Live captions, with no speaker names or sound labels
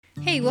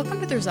Hey, welcome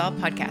to the Resolve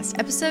Podcast,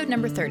 episode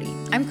number 30.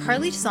 I'm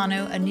Carly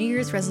Tisano, a New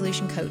Year's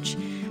resolution coach,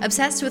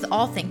 obsessed with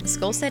all things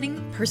goal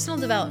setting, personal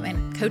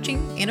development,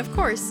 coaching, and of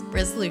course,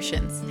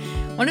 resolutions.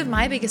 One of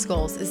my biggest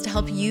goals is to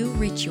help you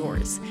reach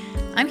yours.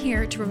 I'm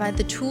here to provide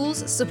the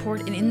tools,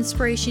 support, and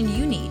inspiration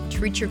you need to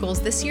reach your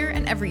goals this year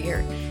and every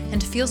year, and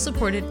to feel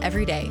supported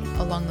every day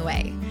along the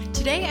way.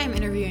 Today, I'm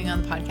interviewing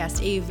on the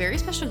podcast a very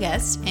special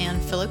guest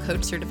and fellow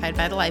coach certified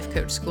by the Life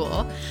Coach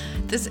School.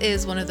 This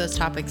is one of those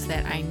topics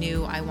that I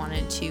knew I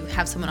wanted to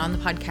have someone on the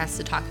podcast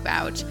to talk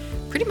about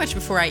pretty much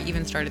before I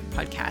even started the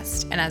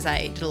podcast. And as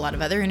I did a lot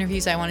of other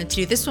interviews I wanted to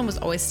do, this one was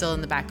always still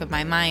in the back of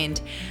my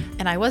mind.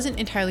 And I wasn't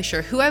entirely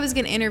sure who I was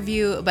going to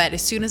interview, but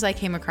as soon as I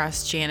came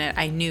across Janet,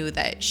 I knew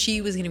that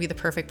she was going to be the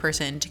perfect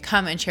person to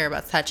come and share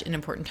about such an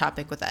important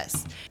topic with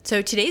us.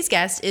 So today's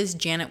guest is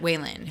Janet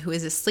Whalen, who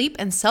is a sleep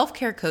and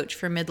self-care coach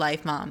for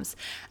midlife moms,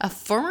 a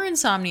former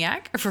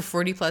insomniac for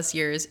 40 plus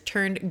years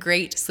turned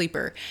great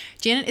sleeper.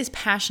 Janet is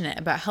passionate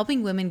about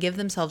helping women give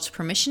themselves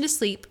permission to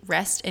sleep,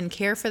 rest, and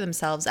care for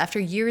themselves after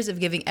years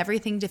of giving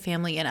everything to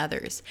family and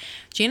others.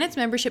 Janet's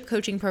membership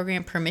coaching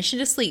program, Permission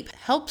to Sleep,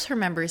 helps her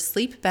members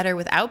sleep better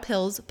without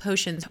pills,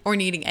 potions, or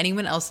needing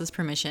anyone else's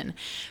permission.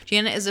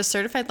 Janet is a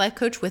certified life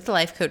coach with the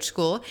Life Coach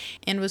School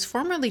and was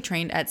formerly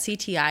trained at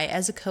CTI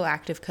as a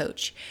co-active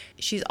coach.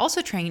 She's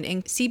also trained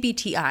in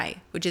CBTI,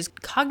 which is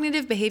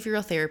cognitive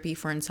behavioral therapy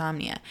for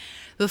insomnia.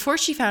 Before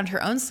she found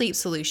her own sleep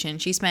solution,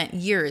 she spent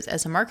years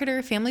as a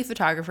marketer, family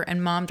photographer,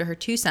 and mom to her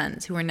two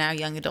sons, who are now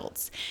young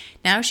adults.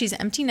 Now she's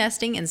empty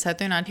nesting in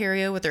Southern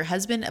Ontario with her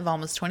husband of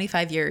almost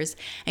 25 years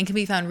and can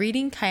be found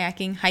reading,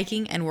 kayaking,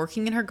 hiking, and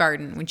working in her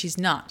garden when she's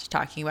not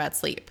talking about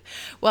sleep.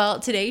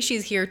 Well, today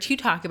she's here to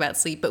talk about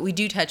sleep, but we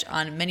do touch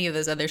on many of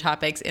those other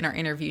topics in our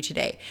interview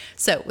today.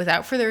 So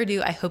without further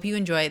ado, I hope you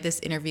enjoy this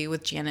interview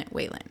with Janet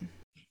Whalen.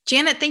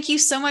 Janet, thank you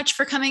so much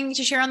for coming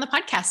to share on the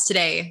podcast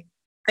today.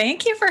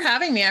 Thank you for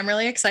having me. I'm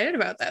really excited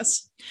about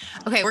this.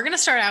 Okay, we're going to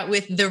start out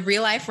with the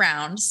real life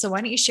round. So why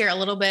don't you share a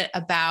little bit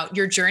about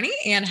your journey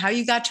and how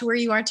you got to where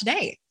you are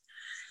today?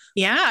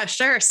 Yeah,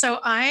 sure. So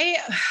I've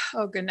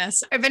been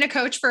a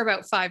coach for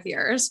about 5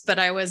 years, but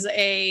I was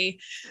a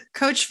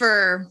coach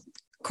for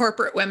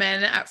corporate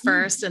women at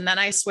first. And then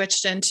I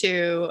switched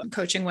into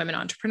coaching women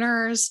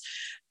entrepreneurs.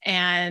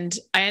 And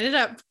I ended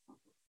up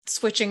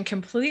switching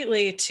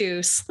completely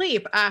to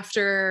sleep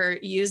after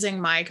using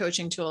my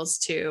coaching tools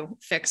to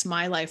fix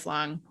my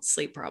lifelong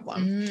sleep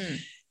problem.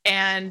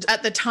 And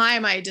at the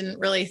time, I didn't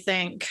really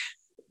think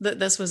that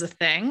this was a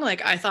thing.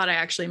 Like, I thought I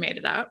actually made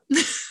it up.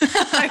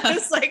 I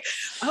was like,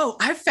 oh,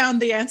 I've found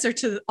the answer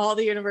to all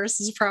the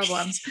universe's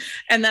problems.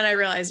 And then I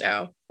realized,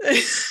 oh,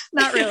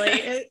 not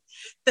really.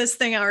 This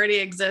thing already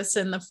exists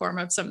in the form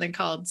of something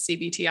called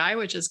CBTI,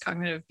 which is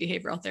cognitive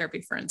behavioral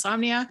therapy for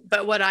insomnia.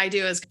 But what I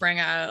do is bring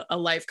a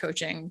life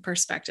coaching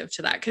perspective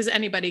to that, because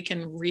anybody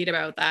can read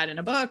about that in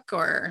a book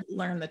or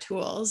learn the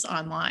tools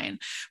online.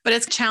 But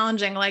it's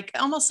challenging, like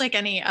almost like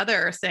any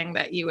other thing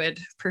that you would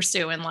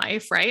pursue in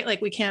life, right?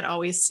 Like, we can't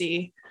always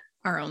see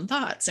our own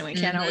thoughts, and we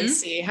can't always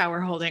see how we're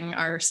holding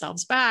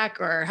ourselves back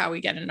or how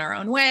we get in our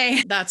own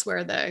way. That's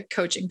where the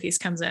coaching piece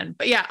comes in.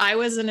 But yeah, I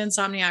was an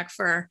insomniac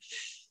for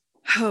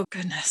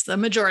the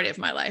majority of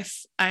my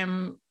life.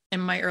 I'm in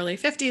my early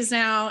 50s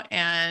now,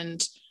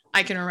 and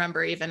I can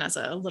remember even as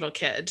a little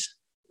kid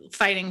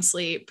fighting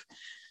sleep,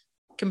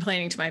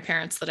 complaining to my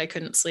parents that I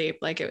couldn't sleep.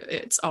 Like,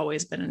 it's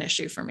always been an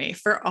issue for me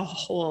for a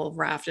whole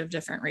raft of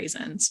different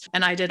reasons.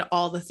 And I did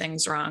all the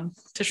things wrong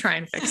to try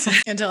and fix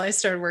it until I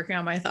started working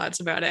on my thoughts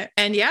about it.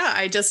 And yeah,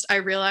 I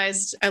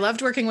realized I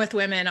loved working with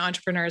women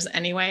entrepreneurs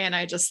anyway. And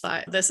I just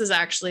thought, this is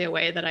actually a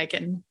way that I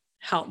can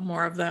help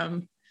more of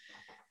them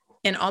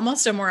in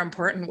almost a more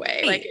important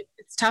way. Like,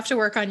 it's tough to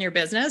work on your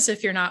business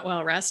if you're not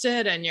well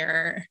rested and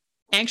you're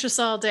anxious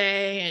all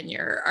day and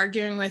you're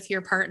arguing with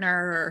your partner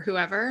or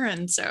whoever.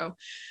 And so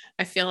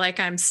I feel like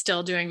I'm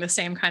still doing the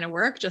same kind of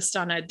work, just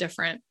on a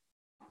different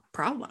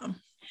problem.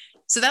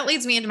 So that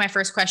leads me into my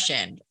first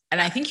question.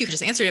 And I think you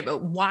just answered it,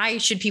 but why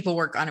should people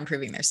work on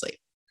improving their sleep?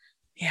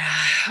 Yeah.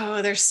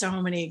 Oh, there's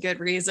so many good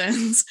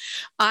reasons.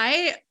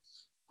 I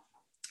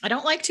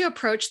don't like to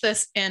approach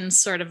this in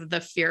sort of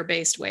the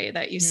fear-based way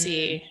that you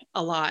see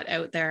a lot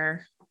out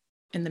there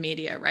in the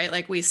media, right?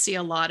 Like, we see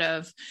a lot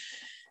of,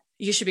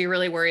 you should be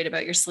really worried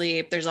about your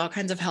sleep. There's all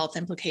kinds of health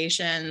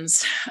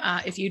implications.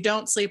 If you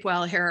don't sleep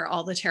well, here are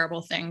all the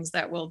terrible things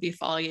that will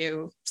befall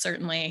you,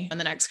 certainly in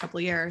the next couple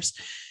of years.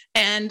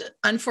 And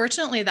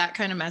unfortunately, that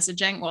kind of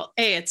messaging, well,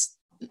 A, it's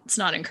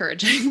not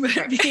encouraging,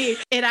 but B,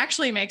 it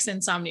actually makes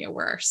insomnia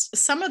worse.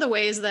 Some of the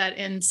ways that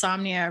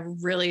insomnia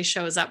really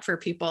shows up for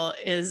people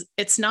is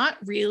it's not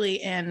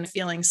really in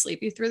feeling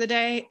sleepy through the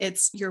day.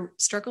 It's you're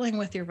struggling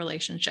with your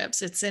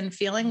relationships. It's in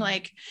feeling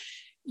like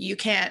you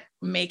can't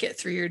make it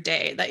through your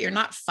day, that you're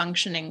not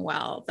functioning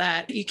well,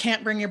 that you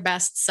can't bring your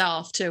best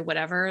self to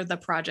whatever the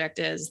project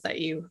is that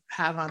you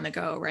have on the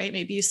go, right?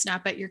 Maybe you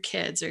snap at your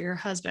kids or your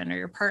husband or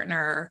your partner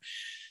or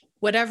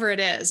whatever it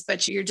is,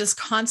 but you're just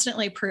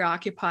constantly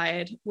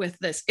preoccupied with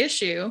this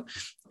issue.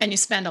 and you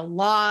spend a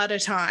lot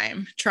of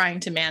time trying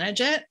to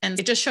manage it. And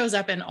it just shows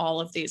up in all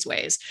of these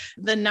ways.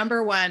 The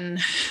number one,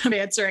 I'm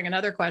answering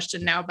another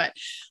question now, but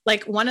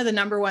like one of the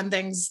number one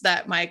things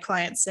that my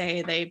clients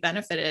say they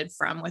benefited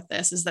from with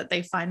this is that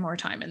they find more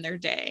time in their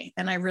day.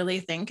 And I really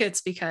think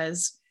it's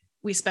because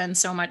we spend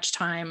so much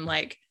time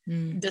like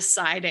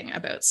deciding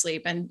about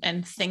sleep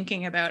and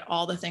thinking about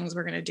all the things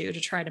we're going to do to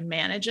try to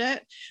manage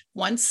it.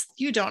 Once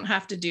you don't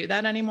have to do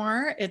that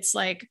anymore, it's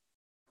like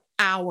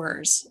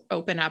hours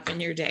open up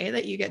in your day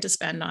that you get to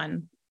spend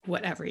on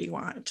whatever you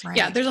want. Right.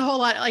 Yeah. There's a whole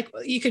lot, like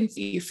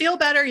you feel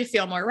better, you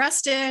feel more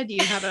rested,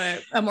 you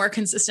have a more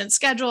consistent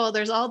schedule.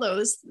 There's all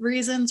those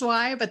reasons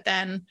why, but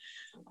then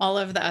all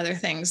of the other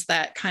things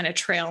that kind of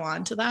trail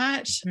onto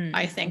that,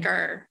 I think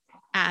are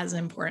as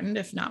important,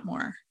 if not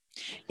more.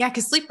 Yeah.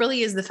 Cause sleep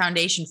really is the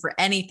foundation for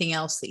anything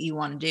else that you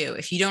want to do.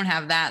 If you don't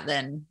have that,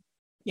 then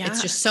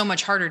it's just so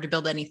much harder to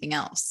build anything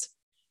else.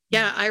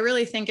 Yeah. I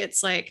really think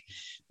it's like,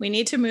 we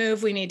need to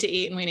move, we need to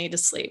eat, and we need to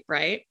sleep,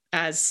 right?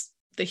 As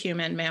the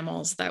human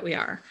mammals that we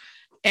are.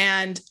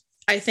 And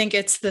I think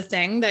it's the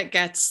thing that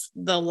gets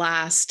the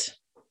last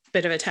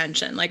bit of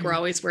attention. Like we're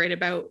always worried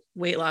about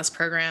weight loss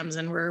programs,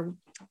 and we're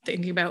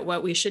thinking about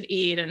what we should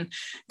eat and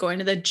going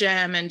to the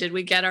gym, and did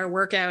we get our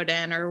workout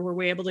in, or were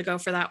we able to go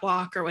for that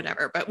walk or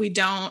whatever. But we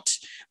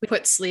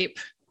put sleep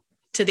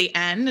to the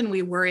end, and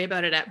we worry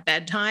about it at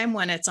bedtime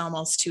when it's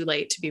almost too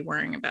late to be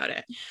worrying about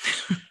it.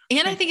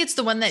 And I think it's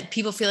the one that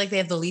people feel like they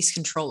have the least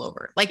control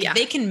over. Like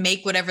they can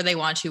make whatever they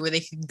want to, where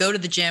they can go to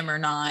the gym or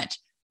not.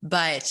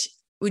 But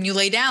when you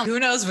lay down, who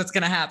knows what's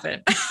going to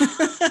happen?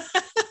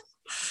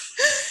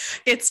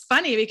 It's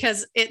funny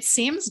because it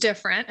seems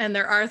different, and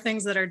there are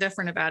things that are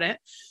different about it,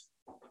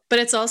 but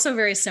it's also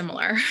very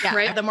similar,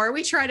 right? The more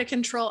we try to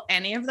control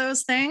any of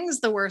those things,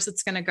 the worse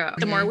it's going to go.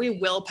 The more we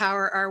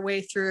willpower our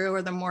way through,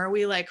 or the more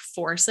we like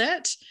force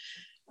it,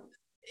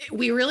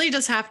 we really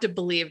just have to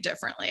believe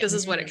differently. This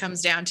is what it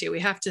comes down to. We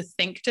have to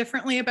think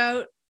differently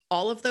about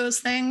all of those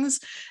things.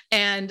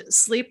 And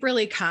sleep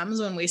really comes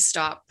when we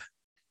stop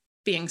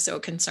being so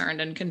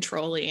concerned and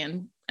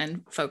controlling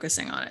and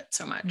focusing on it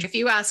so much. If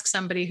you ask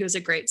somebody who's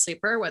a great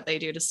sleeper what they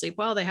do to sleep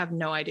well, they have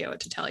no idea what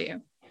to tell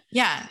you.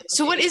 Yeah.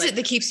 So what is it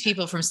that keeps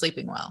people from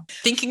sleeping well?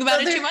 Thinking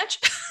about it too much?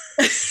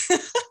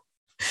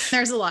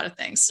 There's a lot of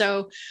things.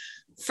 So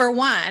for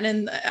one,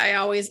 and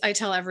I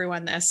tell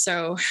everyone this,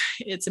 so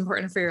it's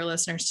important for your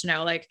listeners to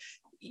know, like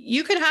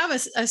you could have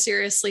a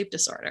serious sleep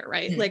disorder,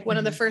 right? Like one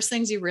of the first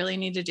things you really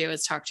need to do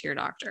is talk to your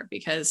doctor,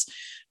 because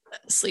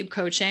sleep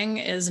coaching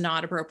is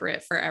not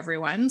appropriate for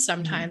everyone.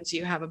 Sometimes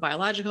you have a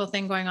biological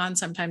thing going on.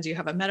 Sometimes you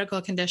have a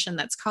medical condition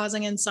that's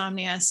causing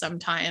insomnia,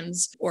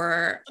 sometimes,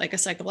 or like a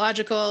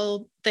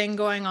psychological thing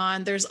going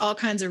on. There's all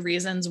kinds of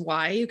reasons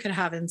why you could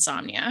have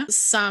insomnia.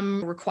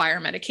 Some require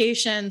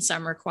medication,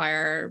 some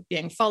require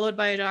being followed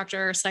by a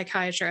doctor or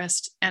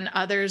psychiatrist, and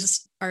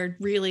others are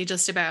really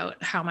just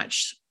about how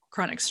much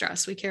chronic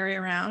stress we carry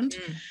around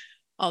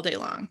all day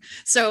long.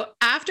 So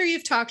after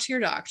you've talked to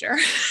your doctor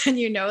and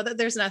you know that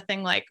there's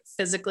nothing like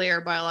physically or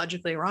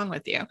biologically wrong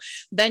with you,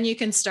 then you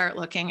can start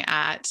looking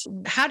at,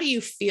 how do you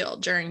feel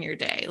during your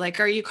day? Like,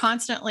 are you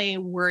constantly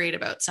worried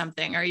about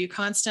something? Are you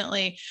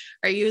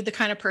the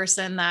kind of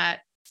person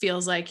that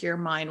feels like your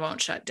mind won't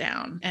shut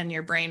down and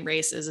your brain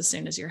races as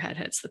soon as your head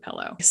hits the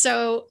pillow?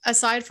 So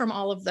aside from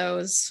all of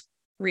those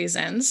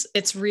reasons,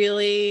 it's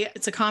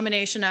a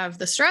combination of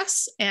the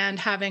stress and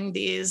having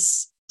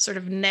these sort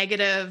of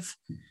negative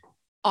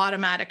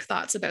automatic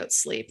thoughts about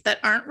sleep that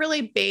aren't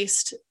really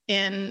based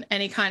in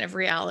any kind of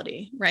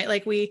reality, right?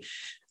 Like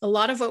a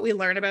lot of what we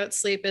learn about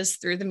sleep is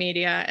through the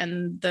media,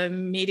 and the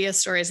media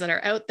stories that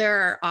are out there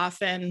are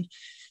often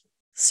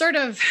sort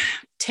of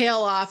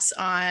tail offs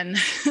on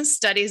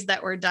studies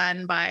that were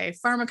done by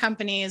pharma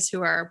companies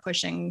who are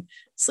pushing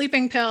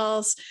sleeping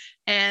pills.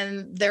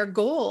 And their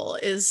goal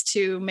is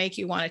to make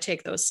you want to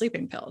take those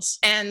sleeping pills.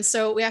 And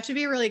so we have to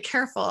be really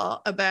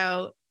careful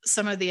about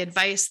some of the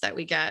advice that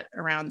we get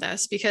around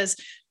this, because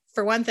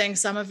for one thing,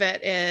 some of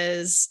it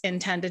is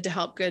intended to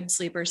help good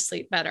sleepers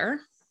sleep better.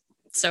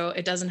 So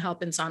it doesn't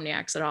help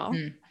insomniacs at all.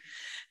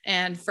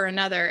 And for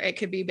another, it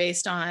could be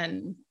based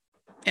on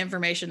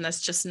information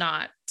that's just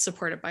not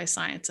supported by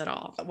science at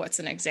all. What's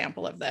an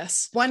example of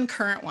this? One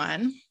current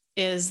one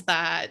is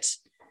that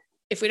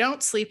if we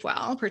don't sleep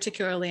well,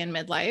 particularly in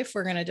midlife,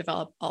 we're going to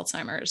develop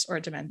Alzheimer's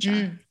or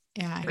dementia.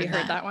 Yeah. Have you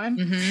heard that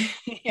one?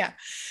 Yeah.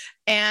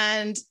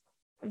 And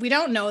we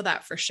don't know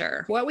that for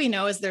sure. What we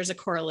know is there's a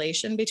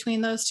correlation between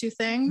those two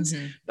things,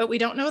 but we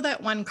don't know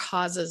that one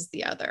causes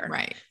the other.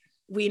 Right.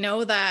 We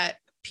know that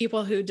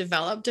people who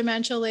develop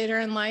dementia later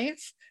in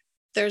life,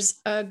 there's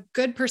a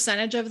good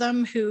percentage of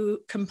them who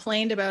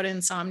complained about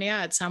insomnia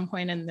at some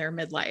point in their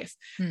midlife.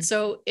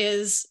 So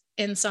is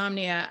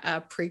insomnia a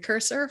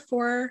precursor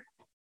for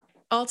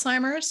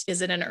Alzheimer's?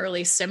 Is it an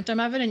early symptom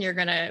of it?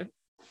 And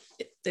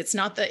it's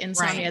not the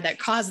insomnia that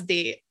caused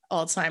the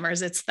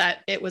Alzheimer's. It's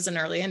that it was an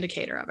early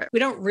indicator of it. We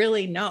don't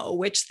really know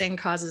which thing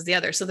causes the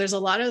other. So there's a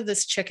lot of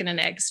this chicken and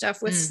egg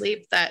stuff with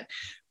sleep that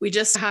we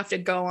just have to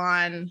go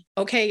on.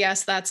 Okay,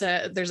 yes,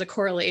 there's a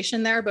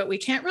correlation there, but we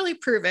can't really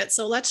prove it.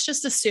 So let's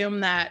just assume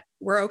that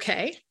we're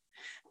okay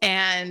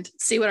and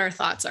see what our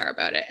thoughts are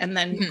about it, and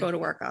then go to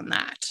work on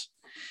that.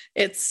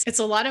 It's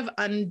a lot of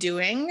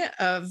undoing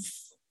of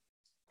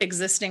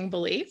existing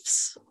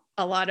beliefs,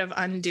 a lot of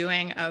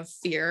undoing of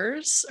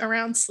fears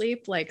around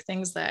sleep, like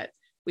things that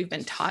we've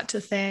been taught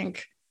to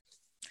think.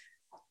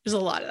 There's a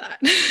lot of that.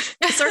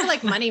 It's sort of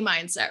like money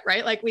mindset,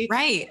 right? Like we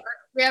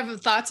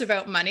have thoughts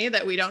about money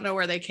that we don't know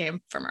where they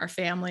came from, our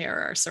family or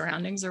our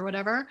surroundings or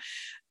whatever.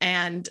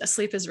 And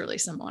sleep is really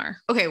similar.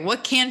 Okay.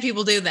 What can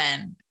people do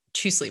then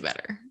to sleep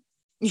better?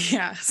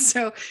 Yeah.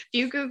 So if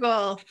you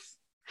Google,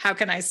 how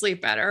can I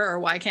sleep better, or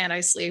why can't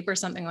I sleep, or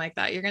something like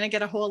that, you're going to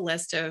get a whole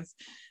list of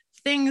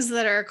things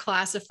that are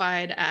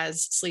classified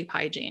as sleep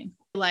hygiene.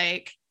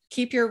 Like,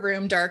 keep your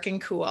room dark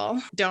and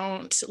cool.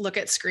 Don't look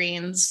at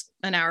screens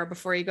an hour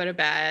before you go to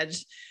bed.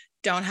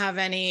 Don't have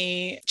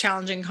any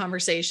challenging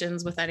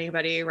conversations with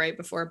anybody right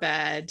before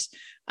bed.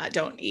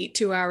 Don't eat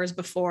 2 hours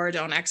before.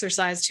 Don't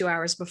exercise 2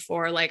 hours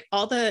before. Like,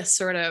 all the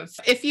sort of,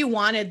 if you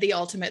wanted the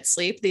ultimate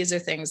sleep, these are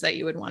things that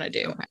you would want to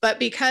do. Okay. But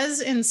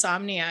because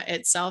insomnia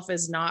itself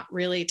is not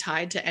really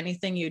tied to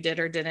anything you did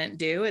or didn't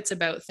do, it's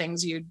about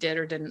things you did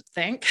or didn't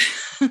think.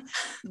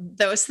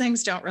 Those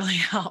things don't really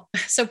help.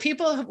 So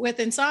people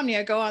with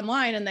insomnia go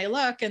online and they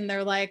look and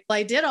they're like, well,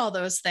 I did all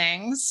those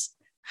things.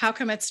 How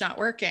come it's not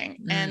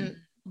working? And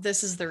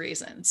this is the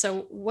reason.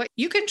 So what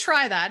you can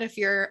try that if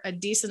you're a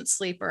decent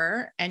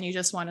sleeper and you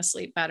just want to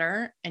sleep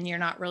better and you're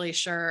not really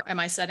sure, am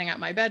I setting up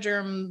my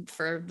bedroom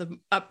for the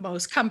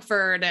utmost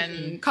comfort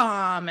and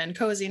calm and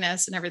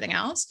coziness and everything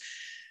else?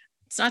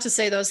 It's not to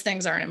say those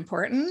things aren't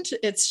important.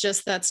 It's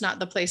just that's not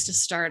the place to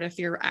start if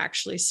you're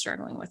actually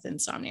struggling with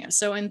insomnia.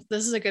 So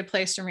this is a good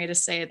place for me to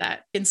say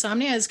that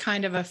insomnia is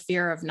kind of a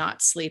fear of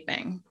not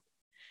sleeping.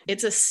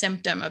 It's a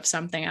symptom of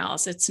something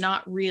else. It's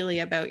not really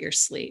about your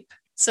sleep.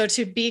 So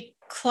to be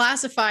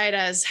classified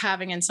as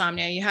having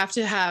insomnia, you have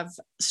to have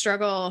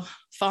struggle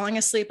falling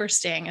asleep or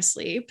staying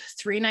asleep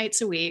 3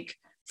 nights a week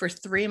for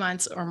 3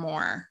 months or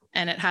more.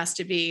 And it has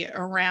to be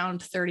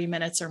around 30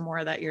 minutes or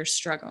more that you're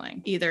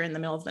struggling, either in the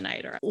middle of the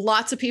night or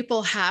lots of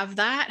people have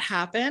that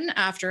happen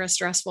after a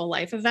stressful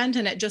life event,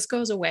 and it just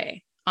goes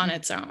away on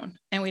its own.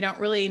 And we don't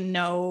really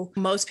know.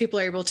 Most people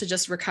are able to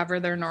just recover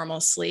their normal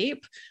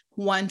sleep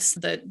once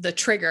the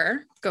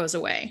trigger goes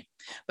away.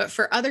 But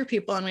for other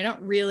people, and we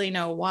don't really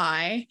know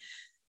why,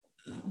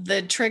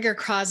 the trigger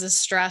causes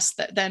stress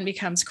that then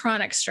becomes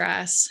chronic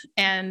stress,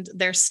 and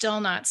they're still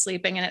not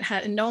sleeping. And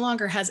it no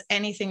longer has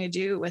anything to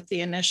do with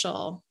the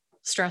initial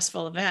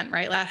stressful event,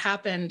 right? That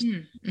happened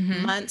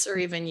months or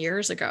even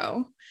years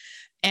ago.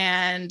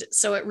 And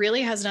so it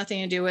really has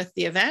nothing to do with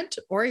the event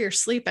or your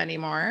sleep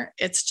anymore.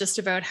 It's just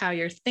about how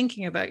you're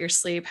thinking about your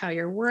sleep, how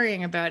you're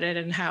worrying about it,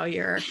 and how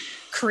you're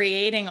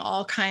creating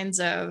all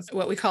kinds of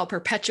what we call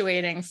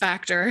perpetuating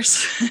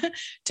factors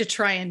to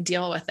try and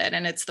deal with it.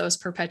 And it's those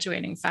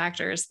perpetuating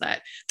factors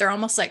that they're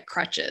almost like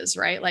crutches,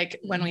 right? Like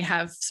when we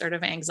have sort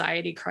of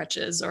anxiety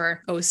crutches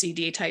or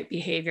OCD type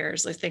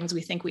behaviors, the things we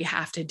think we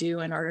have to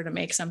do in order to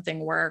make something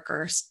work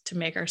or to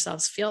make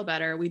ourselves feel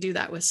better, we do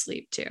that with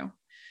sleep too.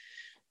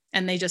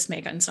 And they just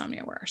make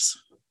insomnia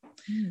worse.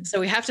 So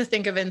we have to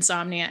think of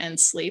insomnia and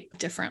sleep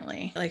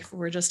differently. Like if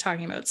we're just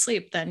talking about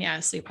sleep, then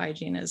yeah, sleep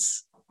hygiene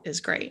is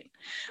great.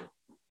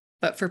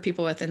 But for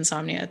people with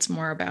insomnia, it's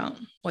more about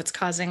what's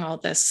causing all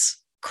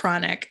this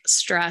chronic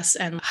stress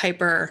and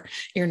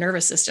your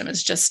nervous system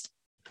is just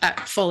at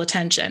full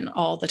attention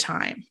all the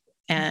time.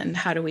 And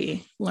how do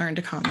we learn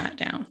to calm that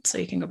down so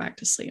you can go back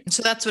to sleep?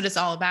 So that's what it's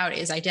all about,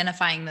 is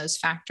identifying those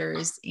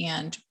factors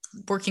and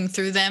working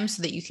through them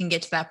so that you can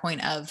get to that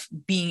point of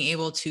being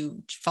able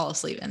to fall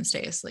asleep and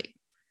stay asleep.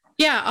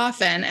 Yeah,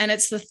 often. And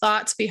it's the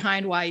thoughts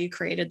behind why you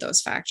created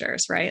those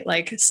factors, right?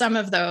 Like some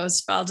of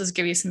those, I'll just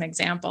give you some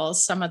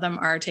examples. Some of them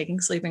are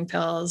taking sleeping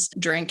pills,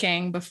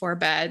 drinking before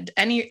bed,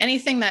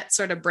 anything that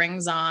sort of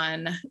brings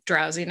on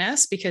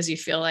drowsiness because you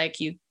feel like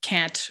you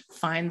can't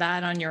find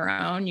that on your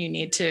own. You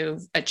need to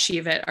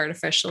achieve it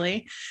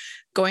artificially.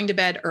 Going to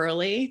bed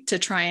early to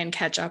try and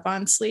catch up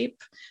on sleep,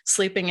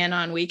 sleeping in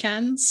on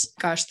weekends.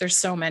 Gosh, there's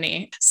so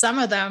many. Some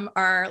of them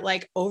are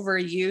like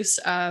overuse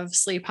of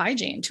sleep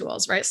hygiene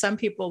tools, right? Some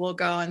people will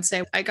go and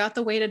say, I got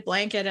the weighted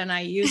blanket and I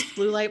use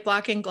blue light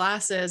blocking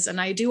glasses and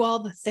I do all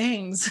the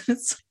things.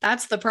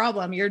 That's the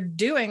problem. You're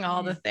doing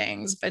all the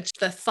things, but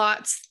the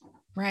thoughts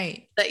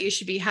that you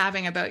should be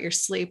having about your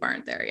sleep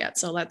aren't there yet.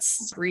 So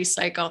let's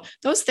recycle.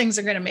 Those things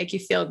are going to make you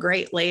feel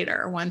great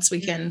later once we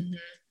can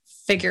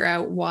figure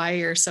out why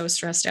you're so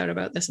stressed out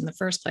about this in the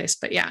first place.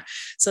 But yeah,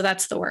 so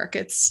that's the work.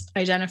 It's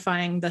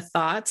identifying the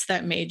thoughts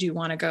that made you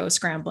want to go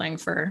scrambling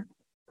for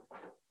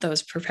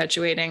those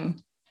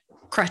perpetuating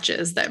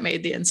crutches that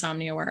made the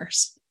insomnia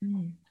worse.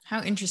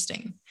 How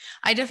interesting.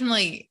 I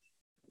definitely,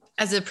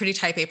 as a pretty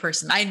type A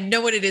person, I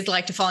know what it is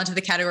like to fall into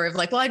the category of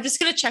like, well, I'm just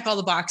going to check all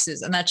the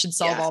boxes and that should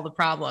solve all the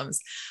problems.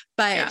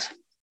 But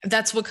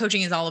that's what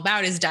coaching is all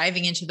about, is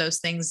diving into those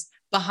things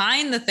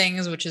behind the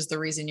things, which is the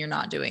reason you're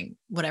not doing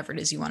whatever it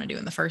is you want to do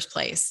in the first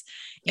place.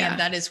 And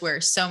that is where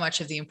so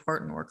much of the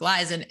important work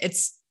lies. And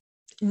it's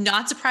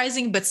not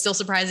surprising, but still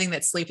surprising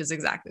that sleep is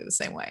exactly the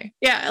same way.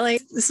 Yeah.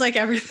 Like it's like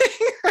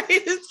everything,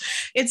 right?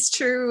 It's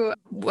true.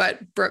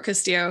 What Brooke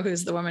Castillo,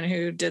 who's the woman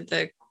who did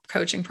the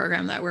coaching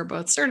program that we're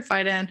both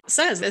certified in,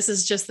 says,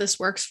 this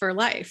works for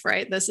life,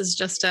 right? This is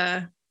just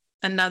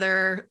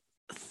another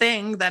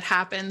thing that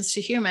happens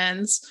to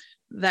humans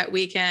that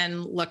we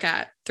can look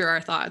at through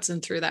our thoughts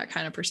and through that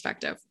kind of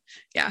perspective.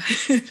 Yeah,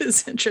 it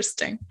is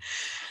interesting.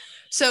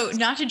 So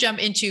not to jump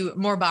into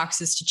more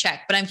boxes to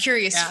check, but I'm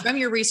curious from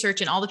your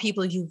research and all the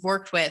people you've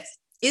worked with,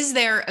 is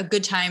there a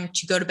good time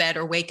to go to bed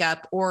or wake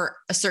up, or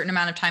a certain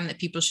amount of time that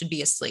people should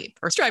be asleep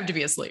or strive to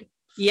be asleep?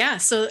 Yeah.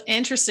 So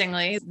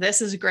interestingly,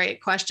 this is a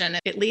great question.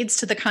 It leads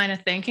to the kind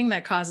of thinking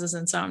that causes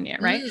insomnia,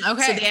 right?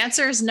 Okay. So the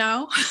answer is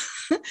no.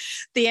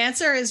 The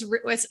answer is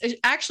it's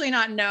actually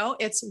not no.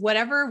 It's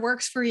whatever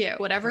works for you,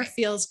 whatever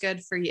feels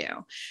good for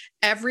you.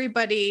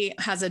 Everybody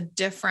has a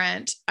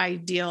different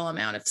ideal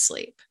amount of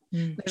sleep.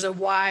 There's a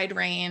wide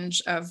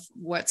range of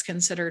what's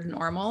considered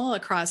normal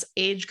across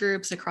age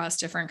groups, across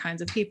different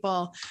kinds of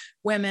people,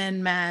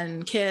 women,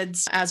 men,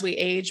 kids. As we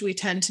age, we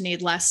tend to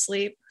need less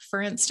sleep, for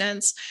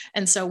instance.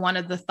 And so one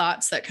of the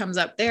thoughts that comes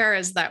up there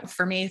is that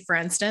for me, for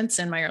instance,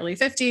 in my early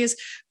 50s,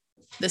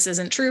 this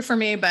isn't true for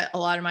me, but a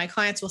lot of my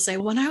clients will say,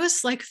 when I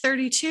was like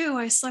 32,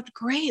 I slept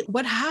great.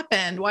 What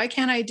happened? Why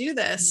can't I do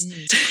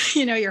this?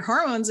 Your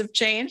hormones have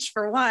changed,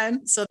 for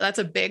one. So that's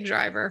a big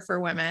driver for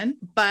women.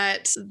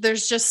 But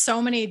there's just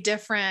so many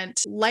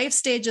different life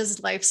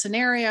stages, life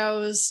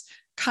scenarios,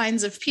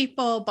 kinds of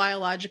people,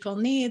 biological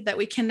need, that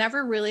we can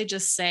never really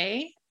just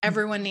say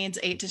everyone needs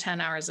 8 to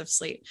 10 hours of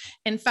sleep.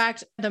 In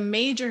fact, the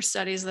major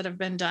studies that have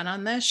been done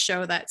on this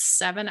show that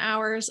 7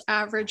 hours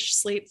average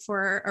sleep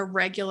for a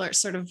regular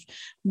sort of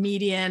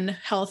median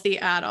healthy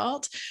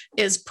adult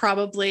is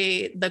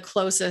probably the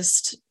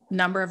closest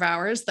number of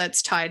hours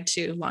that's tied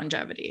to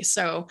longevity.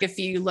 So if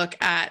you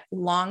look at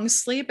long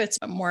sleep, it's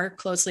more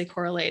closely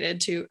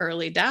correlated to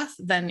early death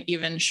than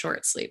even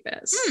short sleep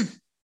is.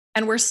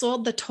 And we're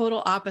sold the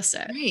total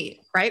opposite,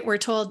 right? We're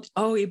told,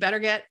 oh, you better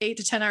get 8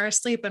 to 10 hours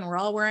sleep. And we're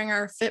all wearing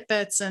our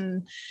Fitbits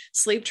and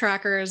sleep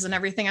trackers and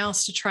everything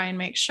else to try and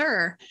make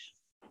sure.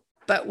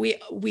 But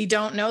we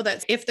don't know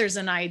that if there's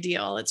an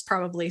ideal, it's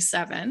probably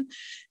 7.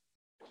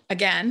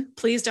 Again,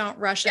 please don't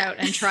rush out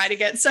and try to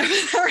get 7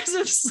 hours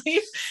of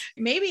sleep.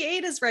 Maybe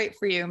 8 is right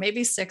for you.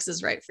 Maybe 6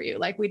 is right for you.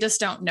 Like, we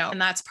just don't know.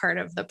 And that's part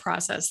of the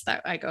process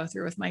that I go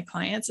through with my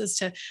clients, is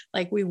to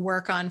we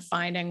work on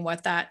finding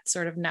what that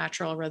sort of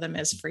natural rhythm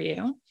is for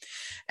you.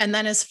 And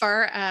then as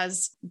far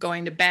as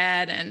going to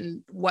bed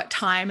and what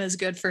time is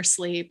good for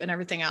sleep and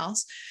everything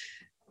else,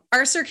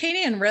 our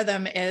circadian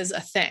rhythm is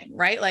a thing,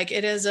 right? Like,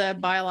 it is a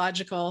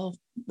biological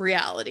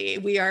reality.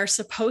 We are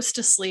supposed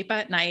to sleep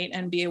at night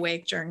and be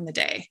awake during the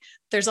day.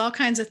 There's all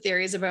kinds of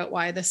theories about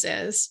why this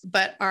is,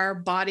 but our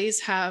bodies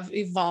have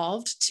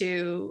evolved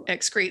to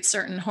excrete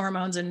certain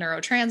hormones and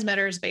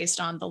neurotransmitters based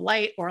on the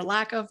light or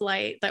lack of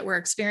light that we're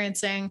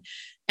experiencing.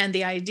 And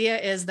the idea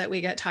is that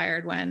we get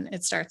tired when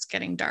it starts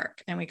getting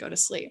dark and we go to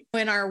sleep.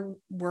 In our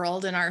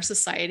world, in our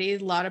society, a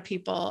lot of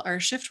people are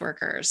shift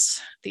workers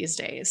these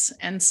days.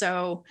 And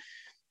so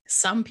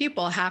some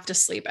people have to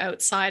sleep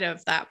outside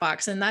of that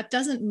box. And that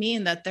doesn't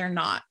mean that they're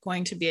not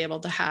going to be able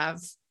to have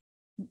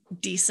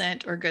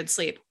decent or good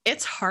sleep.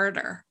 It's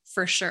harder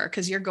for sure,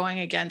 because you're going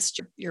against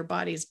your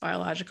body's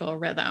biological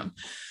rhythm.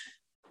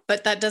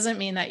 But that doesn't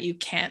mean that you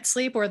can't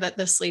sleep, or that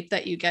the sleep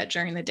that you get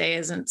during the day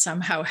isn't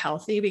somehow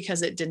healthy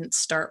because it didn't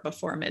start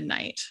before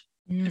midnight,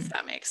 if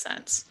that makes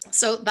sense.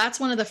 So that's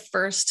one of the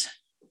first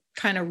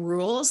kind of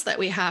rules that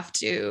we have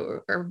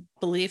to, or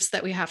beliefs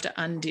that we have to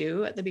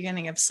undo at the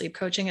beginning of sleep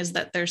coaching, is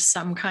that there's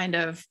some kind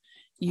of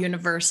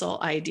universal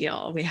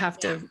ideal. We have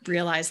to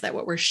realize that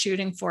what we're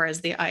shooting for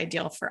is the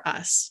ideal for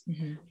us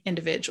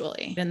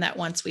individually. And that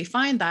once we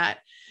find that,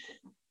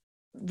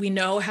 we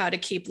know how to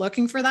keep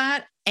looking for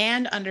that,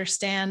 and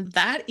understand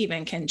that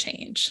even can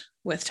change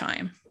with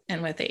time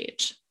and with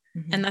age.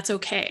 And that's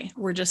okay.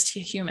 We're just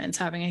humans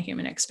having a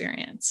human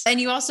experience.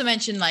 And you also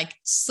mentioned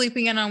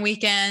sleeping in on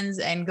weekends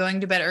and going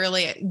to bed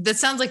early. That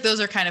sounds like those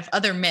are kind of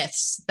other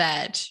myths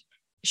that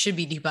should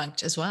be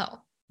debunked as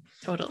well.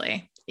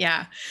 Totally.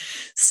 Yeah.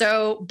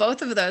 So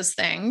both of those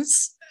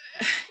things,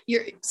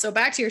 so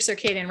back to your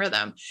circadian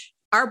rhythm,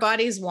 our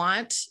bodies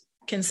want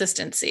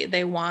consistency.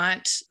 They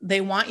want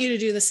you to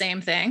do the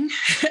same thing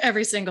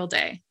every single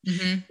day.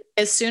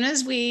 As soon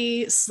as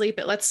we sleep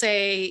it, let's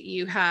say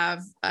you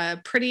have a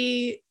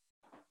pretty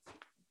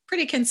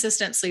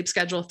consistent sleep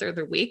schedule through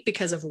the week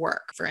because of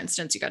work. For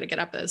instance, you got to get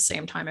up at the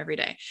same time every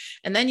day.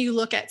 And then you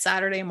look at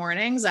Saturday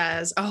mornings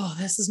as, oh,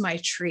 this is my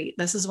treat.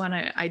 This is when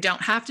I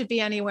don't have to be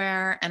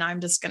anywhere, and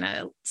I'm just going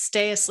to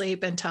stay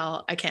asleep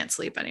until I can't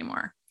sleep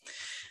anymore.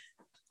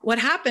 What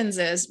happens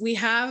is we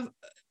have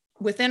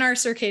within our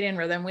circadian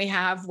rhythm, we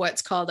have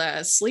what's called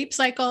a sleep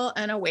cycle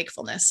and a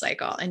wakefulness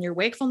cycle. And your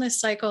wakefulness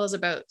cycle is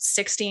about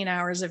 16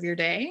 hours of your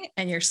day,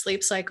 and your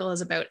sleep cycle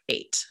is about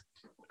 8,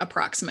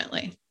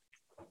 approximately.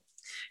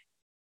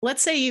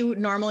 Let's say you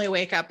normally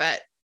wake up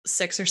at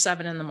 6 or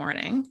 7 in the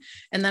morning,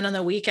 and then on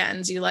the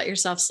weekends, you let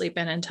yourself sleep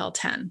in until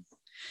 10.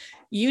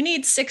 You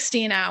need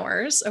 16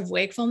 hours of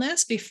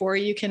wakefulness before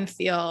you can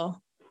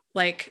feel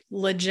like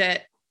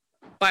legit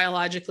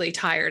biologically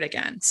tired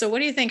again. So what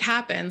do you think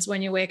happens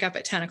when you wake up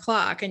at 10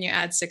 o'clock and you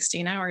add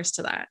 16 hours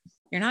to that?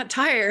 You're not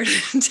tired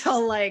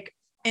until like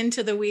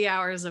into the wee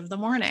hours of the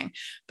morning.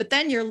 But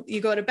then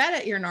you go to bed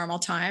at your normal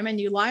time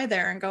and you lie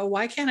there and go,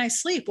 why can't I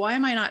sleep? Why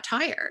am I not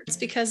tired? It's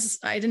because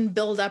I didn't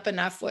build up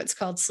enough what's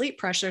called sleep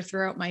pressure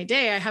throughout my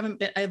day.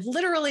 I've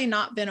literally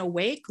not been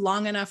awake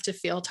long enough to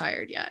feel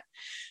tired yet.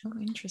 Oh,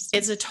 interesting.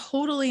 It's a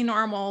totally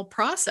normal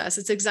process.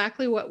 It's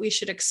exactly what we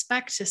should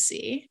expect to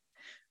see,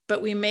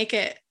 but we make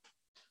it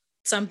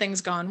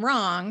something's gone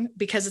wrong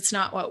because it's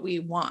not what we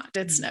want.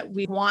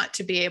 We want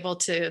to be able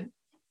to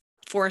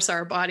force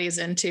our bodies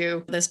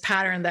into this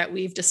pattern that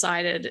we've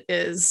decided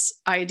is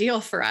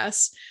ideal for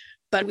us,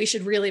 but we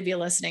should really be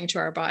listening to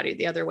our body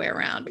the other way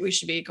around. We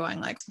should be going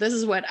like, this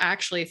is what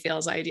actually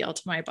feels ideal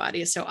to my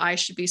body. So I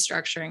should be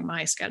structuring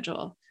my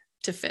schedule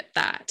to fit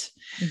that.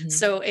 Mm-hmm.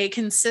 So a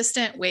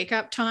consistent wake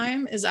up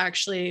time is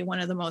actually one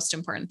of the most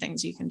important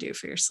things you can do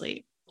for your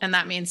sleep. And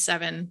that means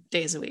 7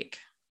 days a week.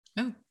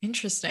 Oh,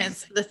 interesting.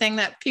 It's the thing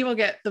that people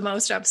get the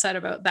most upset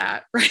about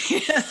that,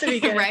 right? At the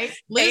beginning, right?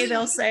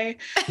 They'll say,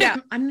 yeah,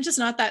 I'm just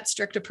not that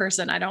strict a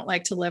person. I don't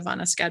like to live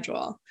on a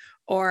schedule,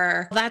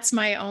 or that's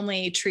my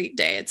only treat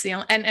day. It's the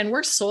only, and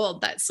we're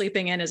sold that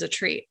sleeping in is a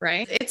treat,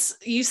 right?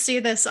 You see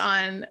this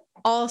on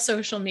all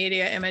social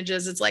media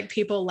images. It's like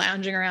people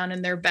lounging around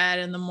in their bed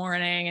in the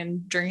morning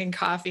and drinking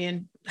coffee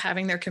and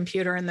having their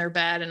computer in their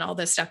bed and all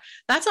this stuff.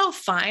 That's all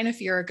fine if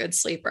you're a good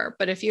sleeper.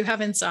 But if you have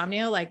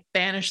insomnia, like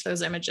banish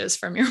those images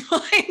from your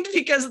mind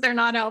because they're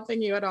not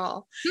helping you at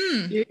all.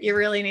 You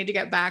really need to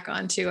get back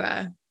onto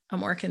a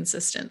more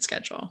consistent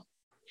schedule.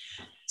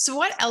 So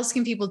what else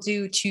can people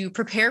do to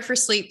prepare for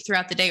sleep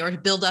throughout the day or to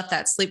build up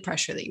that sleep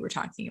pressure that you were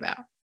talking about?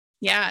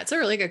 Yeah, it's a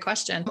really good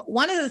question.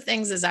 One of the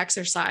things is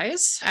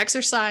exercise.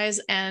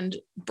 Exercise and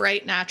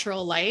bright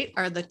natural light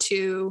are the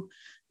two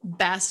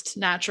best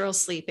natural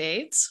sleep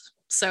aids.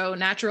 So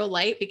natural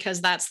light,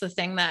 because that's the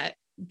thing that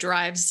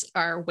drives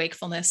our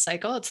wakefulness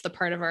cycle. It's the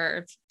part of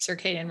our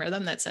circadian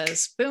rhythm that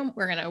says, boom,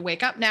 we're going to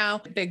wake up now.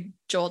 Big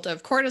jolt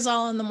of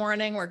cortisol in the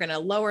morning. We're going to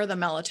lower the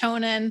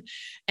melatonin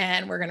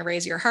and we're going to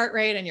raise your heart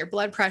rate and your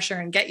blood pressure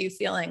and get you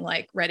feeling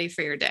like ready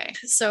for your day.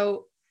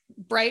 So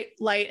bright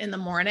light in the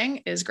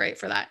morning is great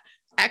for that.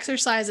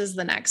 Exercise is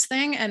the next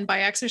thing. And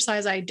by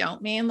exercise, I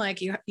don't mean like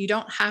you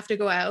don't have to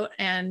go out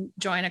and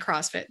join a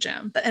CrossFit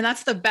gym. And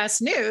that's the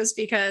best news,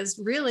 because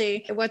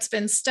really what's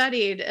been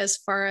studied as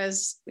far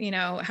as,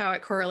 how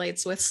it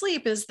correlates with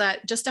sleep is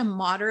that just a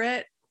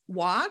moderate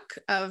walk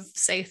of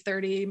say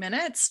 30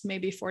 minutes,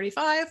 maybe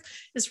 45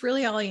 is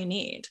really all you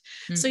need.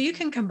 Mm-hmm. So you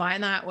can combine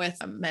that with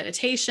a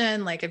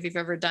meditation. Like if you've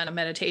ever done a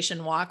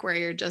meditation walk where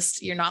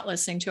you're not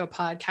listening to a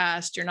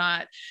podcast, you're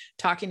not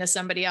talking to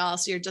somebody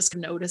else, you're just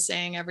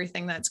noticing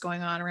everything that's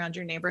going on around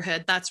your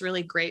neighborhood. That's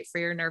really great for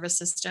your nervous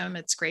system.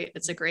 It's great.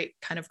 It's a great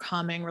kind of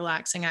calming,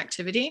 relaxing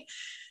activity.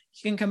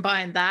 You can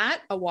combine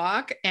that, a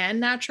walk and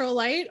natural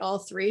light, all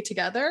three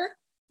together.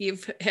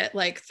 You've hit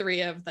like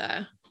 3 of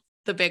the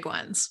big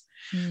ones.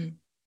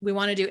 We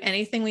want to do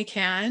anything we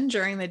can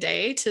during the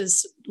day to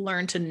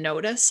learn to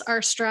notice our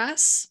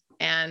stress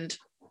and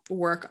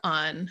work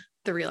on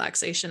the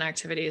relaxation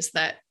activities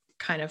that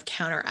kind of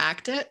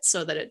counteract it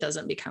so that it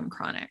doesn't become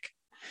chronic.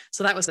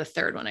 So that was the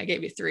third one. I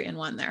gave you 3 in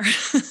 1 there.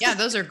 Yeah,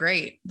 those are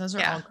great. Those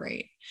are all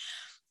great.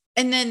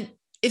 And then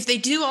if they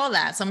do all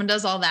that, someone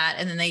does all that,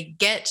 and then they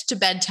get to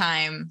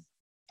bedtime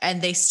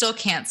and they still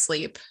can't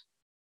sleep.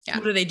 Yeah.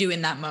 What do they do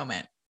in that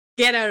moment?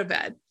 Get out of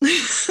bed.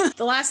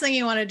 The last thing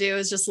you want to do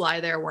is just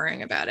lie there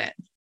worrying about it.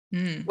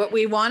 What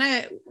we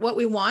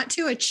want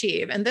to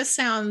achieve, and this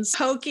sounds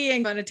hokey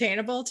and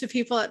unattainable to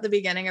people at the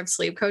beginning of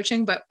sleep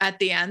coaching, but at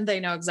the end, they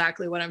know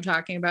exactly what I'm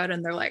talking about.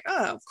 And they're like,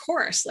 oh, of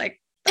course, like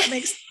that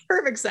makes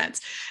perfect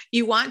sense.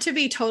 You want to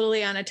be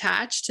totally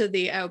unattached to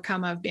the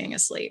outcome of being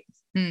asleep,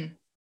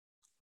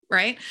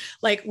 right?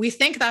 Like we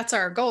think that's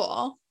our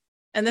goal.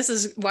 And this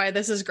is why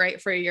this is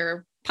great for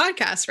your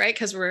podcast, right?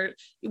 Because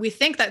we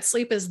think that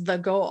sleep is the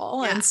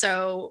goal. Yeah. And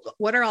so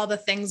what are all the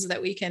things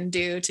that we can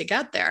do to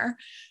get there?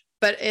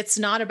 But it's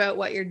not about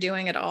what you're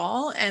doing at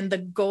all. And the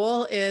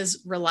goal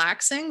is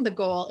relaxing. The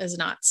goal is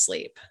not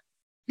sleep.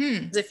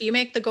 If you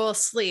make the goal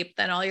sleep,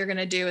 then all you're going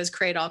to do is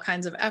create all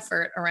kinds of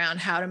effort around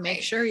how to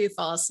make sure you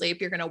fall asleep.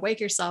 You're going to wake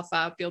yourself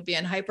up. You'll be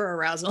in hyper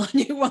arousal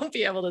and you won't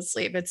be able to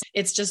sleep.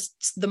 It's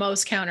just the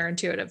most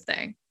counterintuitive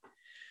thing.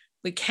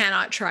 We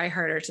cannot try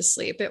harder to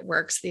sleep. It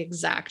works the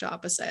exact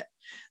opposite.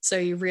 So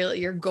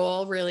your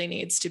goal really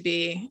needs to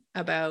be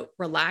about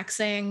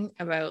relaxing,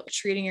 about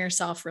treating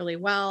yourself really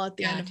well at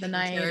the end of the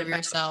night, about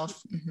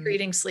yourself,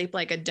 treating sleep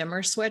like a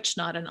dimmer switch,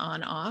 not an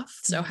on off.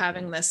 So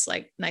having this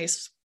like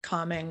nice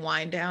calming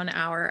wind down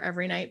hour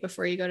every night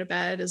before you go to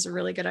bed is a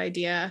really good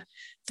idea.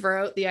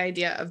 Throw out the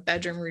idea of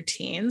bedroom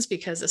routines,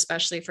 because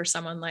especially for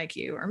someone like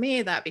you or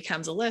me, that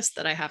becomes a list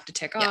that I have to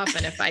tick off.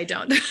 And if I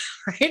don't,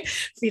 right,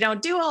 if you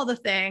don't do all the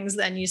things,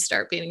 then you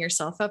start beating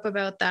yourself up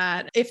about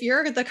that. If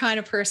you're the kind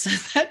of person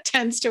that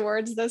tends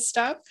towards this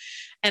stuff,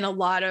 and a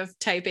lot of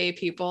type A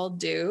people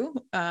do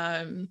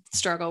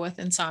struggle with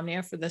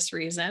insomnia for this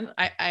reason.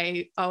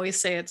 I always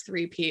say it's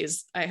 3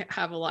 Ps. I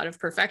have a lot of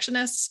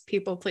perfectionists,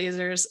 people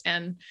pleasers,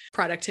 and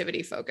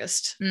productivity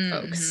focused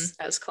folks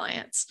as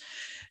clients.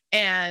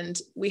 And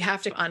we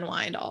have to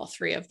unwind all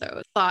 3 of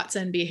those thoughts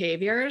and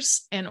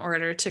behaviors in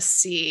order to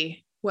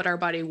see what our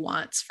body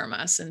wants from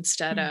us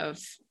instead of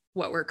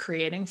what we're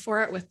creating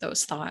for it with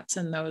those thoughts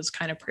and those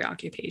kind of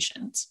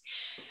preoccupations.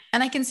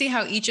 And I can see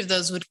how each of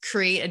those would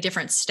create a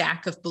different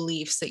stack of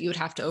beliefs that you would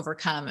have to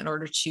overcome in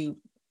order to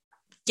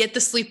get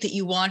the sleep that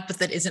you want, but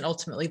that isn't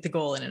ultimately the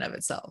goal in and of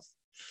itself.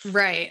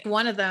 Right.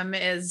 One of them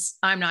is,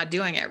 I'm not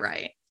doing it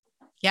right.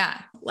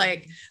 Yeah.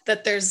 Like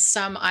that there's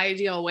some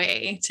ideal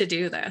way to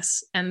do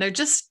this. And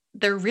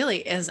there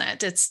really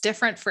isn't. It's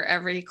different for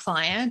every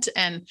client.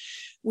 And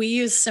we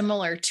use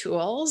similar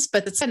tools,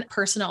 but it's a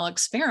personal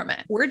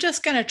experiment. We're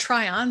just going to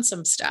try on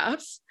some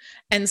stuff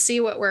and see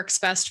what works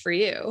best for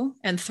you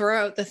and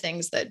throw out the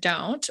things that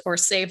don't, or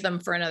save them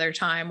for another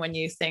time when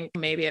you think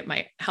maybe it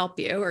might help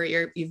you, or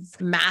you've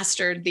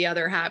mastered the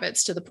other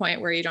habits to the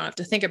point where you don't have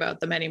to think about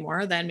them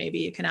anymore. Then maybe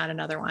you can add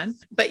another one.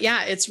 But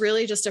yeah, it's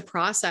really just a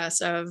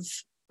process of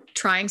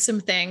trying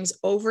some things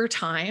over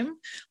time,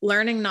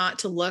 learning not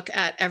to look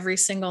at every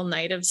single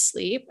night of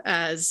sleep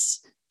as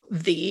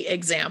the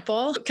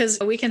example, because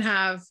we can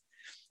have,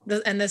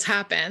 and this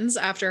happens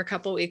after a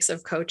couple of weeks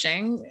of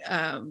coaching,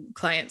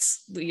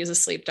 clients, we use a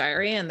sleep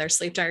diary and their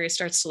sleep diary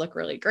starts to look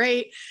really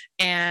great.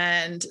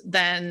 And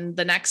then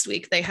the next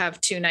week they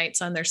have 2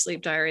 nights on their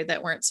sleep diary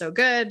that weren't so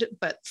good,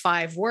 but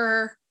 5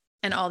 were,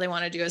 and all they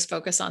want to do is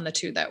focus on the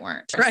 2 that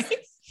weren't, right?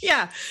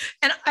 Yeah.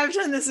 And I've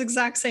done this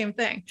exact same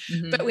thing,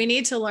 but we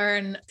need to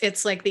learn,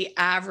 it's like the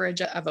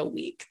average of a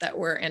week that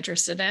we're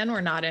interested in.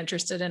 We're not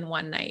interested in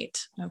one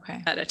night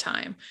at a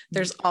time.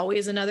 There's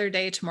always another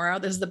day tomorrow.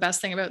 This is the best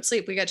thing about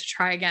sleep. We get to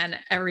try again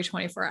every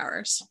 24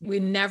 hours. We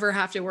never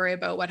have to worry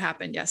about what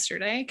happened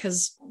yesterday,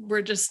 because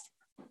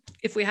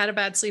if we had a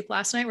bad sleep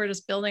last night, we're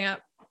just building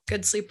up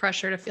good sleep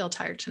pressure to feel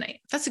tired tonight.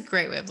 That's a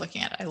great way of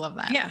looking at it. I love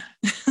that. Yeah.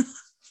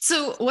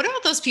 So what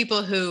about those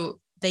people who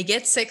they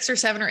get 6 or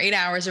 7 or 8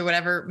 hours or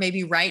whatever,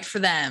 maybe right for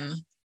them,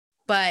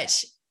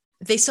 but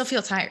they still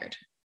feel tired?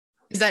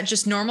 Is that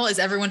just normal? Is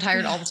everyone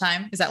tired all the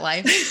time? Is that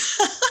life?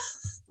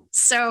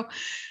 So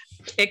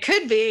it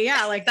could be,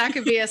 yeah, like that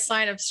could be a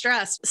sign of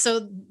stress.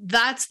 So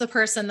that's the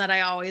person that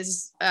I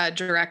always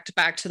direct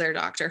back to their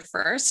doctor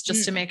first,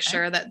 just to make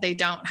sure that they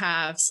don't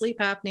have sleep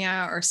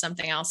apnea or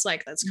something else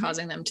like that's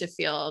causing them to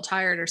feel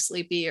tired or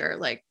sleepy, or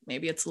like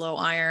maybe it's low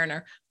iron,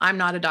 or I'm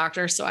not a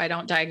doctor, so I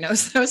don't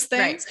diagnose those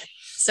things. Right.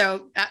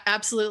 So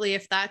absolutely,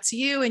 if that's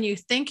you and you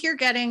think you're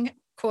getting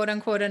quote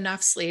unquote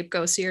enough sleep,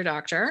 go see your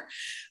doctor.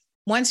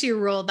 Once you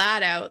rule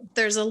that out,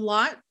 there's a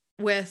lot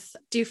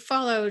do you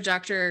follow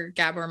Dr.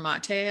 Gabor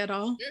Mate at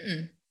all?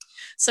 Mm-mm.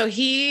 So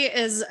he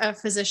is a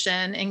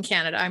physician in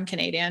Canada. I'm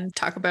Canadian,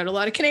 talk about a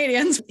lot of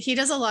Canadians. He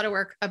does a lot of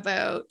work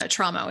about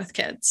trauma with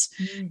kids.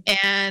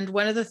 And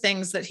one of the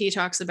things that he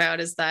talks about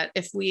is that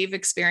if we've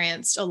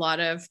experienced a lot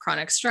of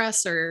chronic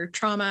stress or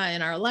trauma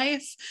in our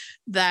life,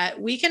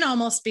 that we can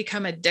almost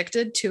become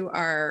addicted to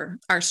our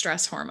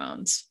stress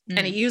hormones.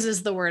 And he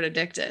uses the word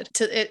addicted.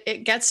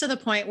 It gets to the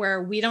point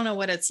where we don't know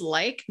what it's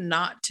like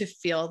not to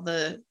feel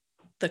the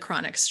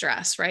chronic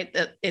stress, right?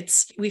 That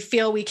we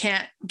feel we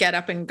can't get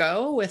up and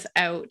go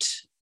without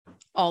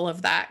all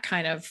of that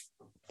kind of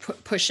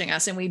pushing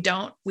us. And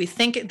we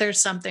think there's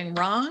something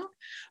wrong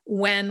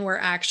when we're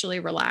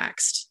actually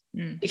relaxed,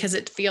 because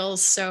it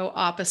feels so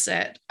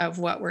opposite of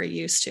what we're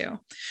used to.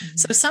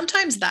 So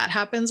sometimes that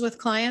happens with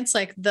clients,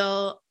 like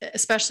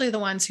especially the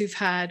ones who've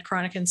had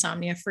chronic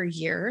insomnia for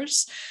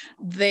years,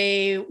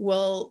 their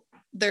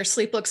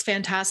sleep looks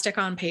fantastic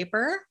on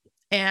paper,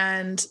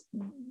 and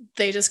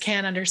they just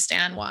can't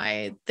understand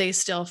why they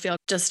still feel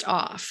just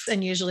off.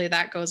 And usually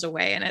that goes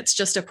away. And it's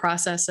just a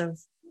process of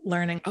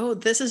learning, oh,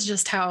 this is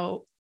just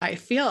how I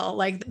feel.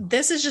 Like,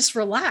 this is just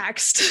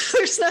relaxed.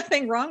 There's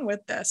nothing wrong with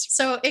this.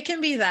 So it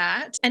can be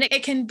that. And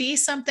it can be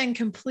something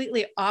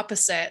completely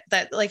opposite,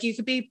 that like you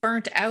could be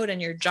burnt out in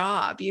your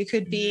job. You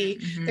could be,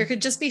 there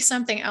could just be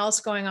something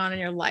else going on in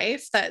your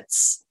life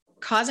that's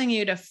causing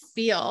you to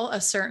feel a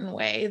certain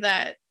way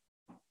that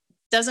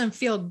doesn't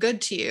feel good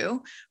to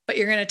you, but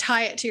you're going to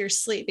tie it to your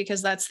sleep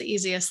because that's the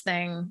easiest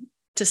thing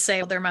to say.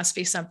 Well, there must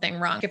be something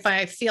wrong. If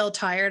I feel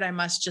tired, I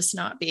must just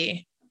not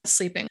be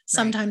sleeping.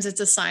 Sometimes it's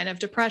a sign of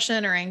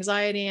depression or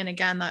anxiety. And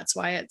again, that's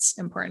why it's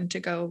important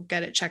to go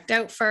get it checked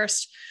out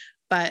first.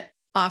 But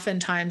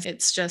oftentimes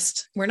it's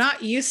just, we're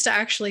not used to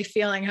actually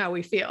feeling how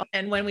we feel.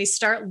 And when we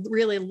start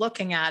really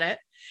looking at it,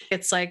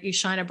 it's like you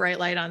shine a bright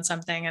light on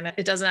something and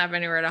it doesn't have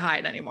anywhere to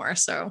hide anymore.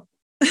 So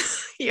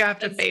you have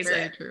to face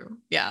it. True.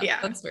 Yeah,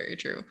 that's very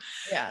true.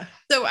 Yeah.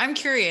 So I'm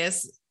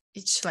curious,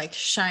 to like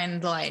shine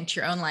the light into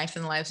your own life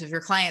and the lives of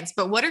your clients.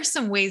 But what are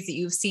some ways that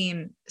you've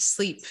seen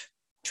sleep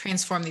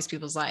transform these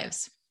people's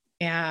lives?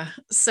 Yeah.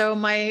 So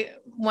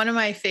one of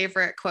my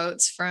favorite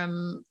quotes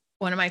from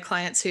one of my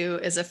clients who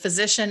is a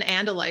physician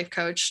and a life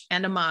coach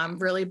and a mom,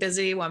 really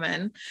busy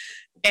woman.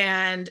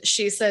 And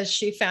she says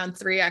she found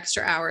 3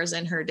 extra hours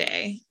in her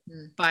day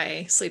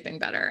by sleeping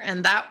better.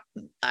 And that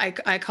I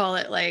call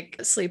it like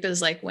sleep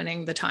is like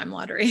winning the time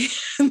lottery.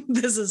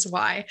 This is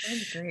why,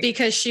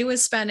 because she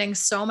was spending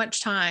so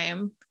much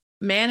time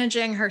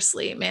managing her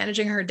sleep,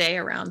 managing her day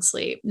around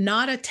sleep,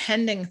 not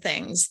attending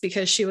things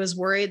because she was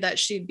worried that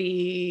she'd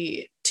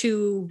be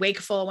too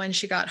wakeful when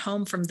she got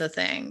home from the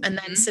thing, and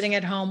then sitting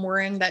at home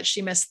worrying that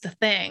she missed the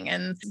thing.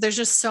 And there's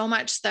just so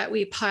much that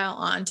we pile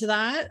onto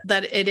that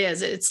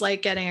it's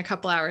like getting a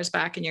couple hours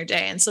back in your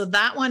day. And so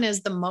that one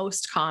is the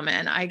most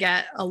common. I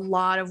get a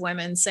lot of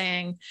women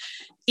saying,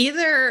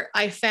 either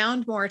I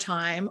found more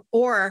time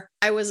or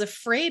I was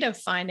afraid of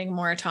finding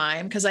more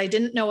time because I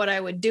didn't know what I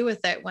would do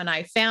with it when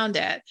I found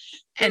it.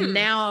 And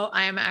now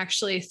I'm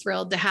actually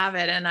thrilled to have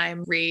it. And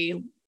I'm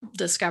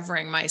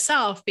rediscovering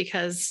myself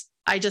because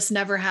I just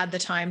never had the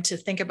time to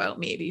think about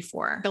me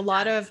before. A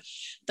lot of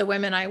the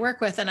women I work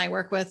with, and I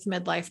work with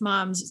midlife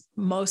moms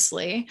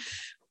mostly,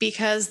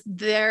 because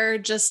they're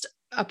just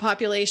a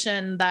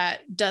population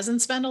that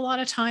doesn't spend a lot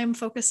of time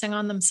focusing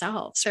on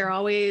themselves. They're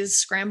always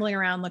scrambling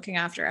around looking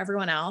after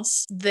everyone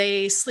else.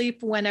 They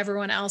sleep when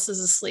everyone else is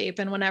asleep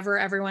and whenever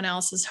everyone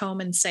else is home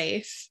and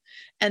safe.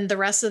 And the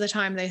rest of the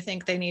time they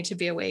think they need to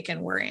be awake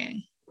and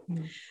worrying.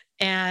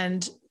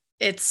 And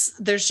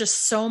there's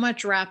just so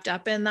much wrapped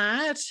up in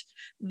that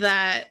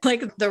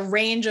like the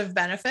range of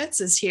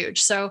benefits is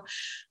huge. So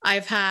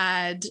I've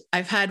had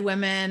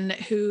women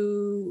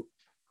who,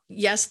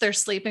 yes, they're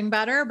sleeping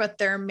better, but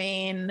their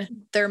main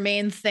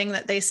thing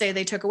that they say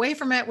they took away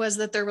from it was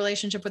that their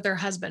relationship with their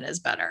husband is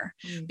better.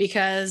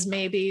 Because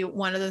maybe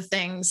one of the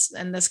things,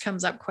 and this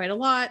comes up quite a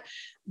lot,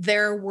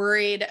 they're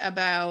worried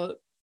about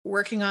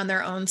working on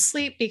their own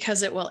sleep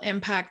because it will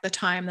impact the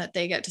time that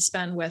they get to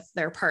spend with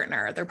their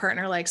partner. Their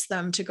partner likes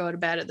them to go to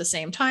bed at the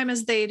same time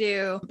as they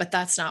do, but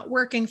that's not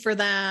working for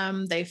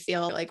them. They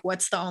feel like,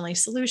 what's the only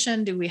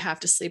solution? Do we have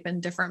to sleep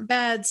in different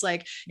beds?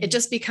 Like it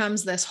just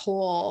becomes this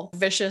whole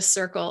vicious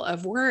circle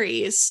of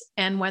worries.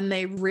 And when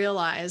they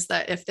realize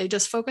that if they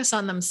just focus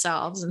on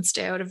themselves and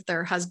stay out of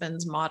their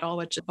husband's model,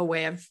 which is a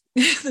way of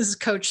this is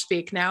coach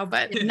speak now,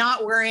 but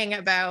not worrying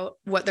about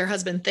what their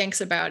husband thinks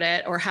about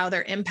it or how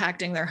they're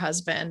impacting their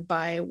husband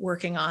by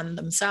working on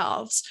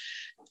themselves,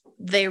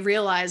 they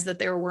realized that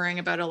they were worrying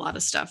about a lot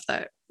of stuff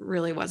that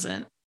really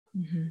wasn't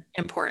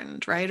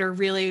important, right? Or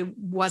really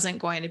wasn't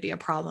going to be a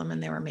problem,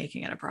 and they were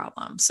making it a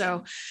problem.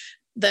 So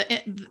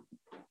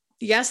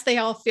yes, they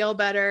all feel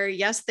better.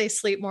 Yes, they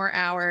sleep more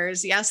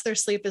hours. Yes, their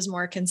sleep is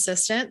more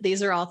consistent.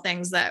 These are all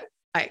things that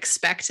I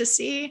expect to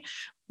see,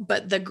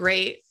 but the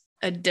great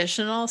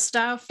additional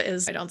stuff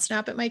is I don't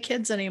snap at my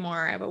kids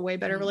anymore. I have a way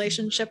better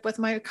relationship with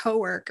my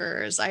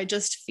coworkers. I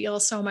just feel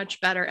so much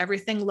better.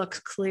 Everything looks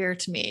clear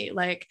to me.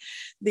 Like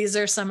these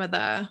are some of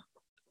the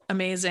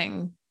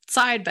amazing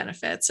side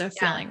benefits of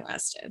feeling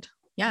rested.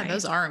 Yeah, right?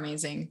 Those are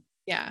amazing.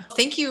 Yeah.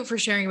 Thank you for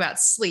sharing about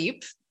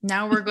sleep.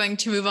 Now we're going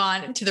to move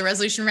on to the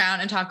resolution round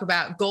and talk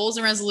about goals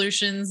and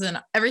resolutions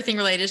and everything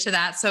related to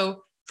that.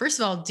 So first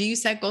of all, do you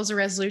set goals or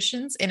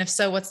resolutions? And if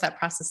so, what's that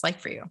process like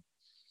for you?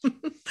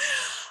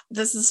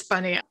 This is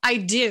funny. I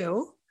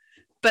do,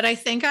 but I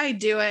think I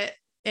do it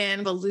in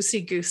a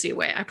loosey-goosey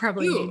way. I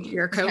probably need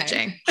your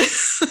coaching. Okay.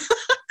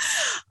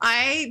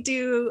 I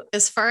do,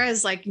 as far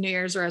as like New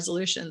Year's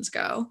resolutions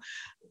go,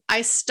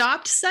 I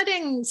stopped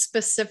setting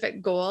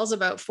specific goals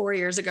about 4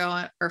 years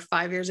ago or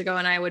 5 years ago.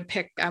 And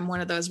I'm one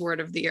of those word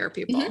of the year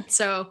people.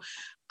 So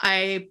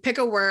I pick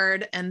a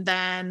word and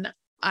then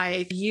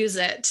I use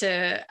it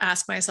to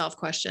ask myself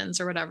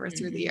questions or whatever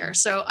through the year.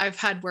 So I've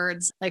had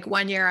words like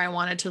one year I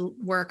wanted to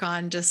work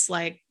on just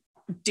like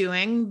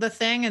doing the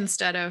thing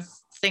instead of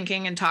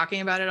thinking and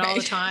talking about it all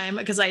the time,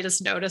 because I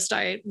just noticed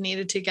I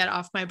needed to get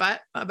off my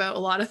butt about a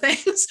lot of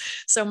things.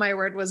 So my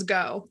word was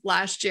go.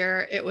 Last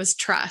year it was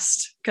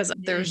trust, because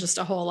there was just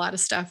a whole lot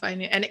of stuff I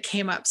knew, and it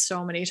came up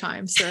so many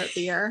times throughout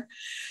the year.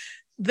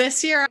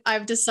 This year,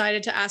 I've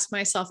decided to ask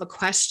myself a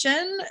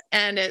question,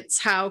 and it's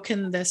how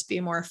can this be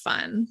more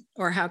fun,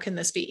 or how can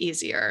this be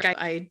easier?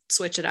 I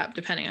switch it up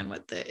depending on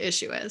what the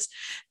issue is.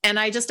 And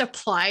I just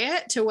apply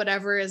it to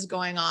whatever is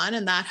going on.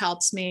 And that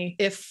helps me.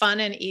 If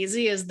fun and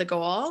easy is the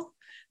goal,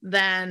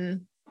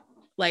 then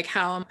like,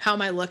 how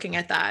am I looking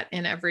at that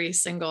in every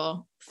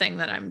single thing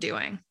that I'm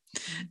doing?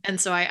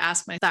 And so I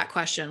ask myself that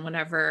question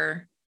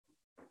whenever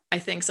I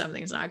think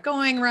something's not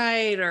going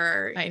right,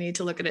 or I need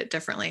to look at it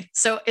differently.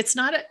 So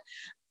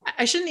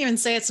I shouldn't even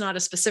say it's not a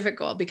specific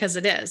goal, because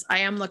it is. I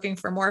am looking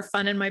for more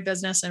fun in my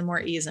business and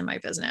more ease in my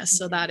business.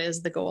 So that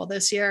is the goal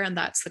this year. And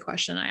that's the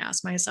question I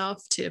ask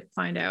myself to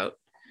find out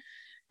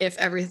if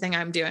everything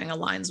I'm doing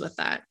aligns with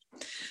that.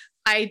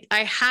 I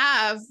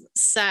have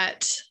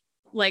set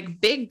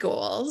like big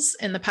goals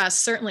in the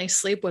past, certainly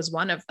sleep was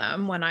one of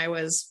them. When I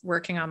was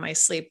working on my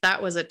sleep,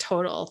 that was a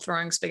total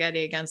throwing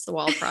spaghetti against the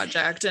wall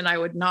project. And I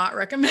would not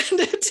recommend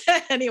it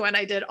to anyone.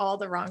 I did all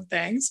the wrong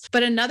things.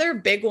 But another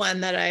big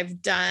one that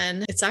I've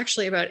done, it's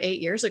actually about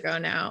 8 years ago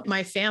now.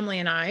 My family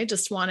and I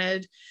just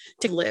wanted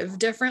to live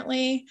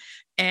differently.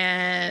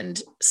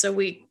 And so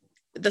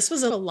this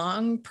was a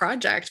long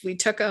project. We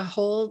took a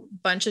whole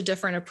bunch of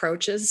different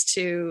approaches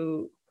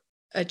to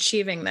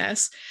achieving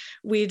this.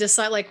 We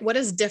decided, like, what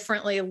does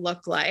differently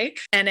look like?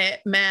 And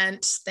it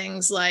meant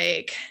things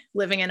like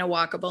living in a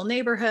walkable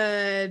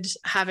neighborhood,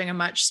 having a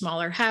much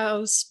smaller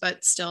house,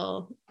 but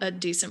still a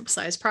decent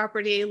sized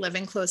property,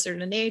 living closer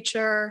to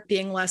nature,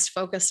 being less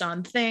focused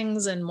on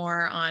things and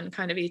more on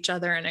kind of each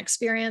other and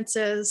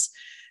experiences.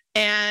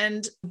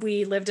 And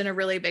we lived in a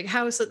really big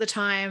house at the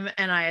time.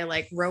 And I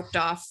like roped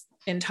off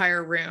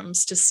entire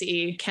rooms to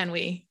see, can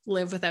we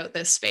live without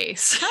this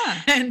space?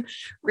 And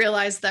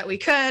realized that we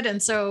could.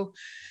 And so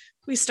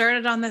we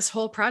started on this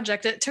whole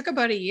project. It took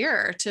about a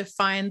year to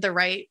find the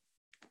right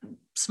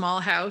small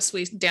house.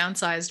 We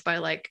downsized by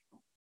like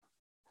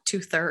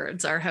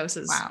 2/3. Our house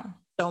is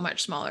so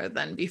much smaller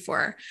than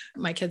before.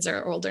 My kids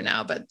are older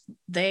now, but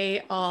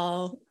they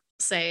all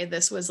say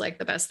this was like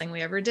the best thing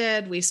we ever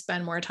did. We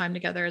spend more time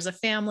together as a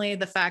family.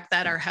 The fact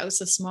that our house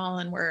is small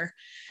and we're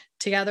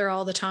together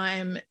all the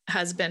time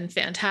has been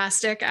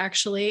fantastic,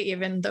 actually,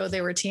 even though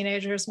they were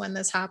teenagers when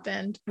this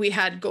happened. We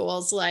had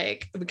goals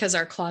like, because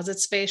our closet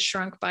space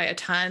shrunk by a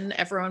ton,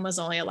 everyone was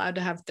only allowed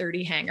to have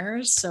 30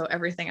 hangers. So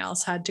everything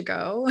else had to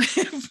go.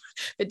 If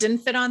it didn't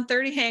fit on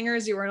 30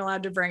 hangers, you weren't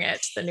allowed to bring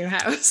it to the new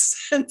house.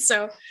 And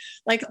so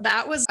like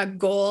that was a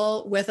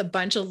goal with a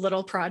bunch of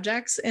little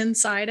projects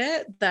inside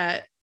it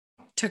that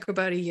took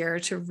about a year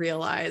to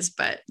realize,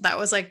 but that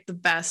was like the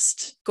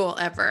best goal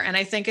ever. And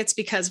I think it's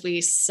because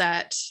we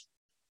set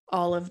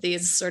all of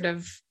these sort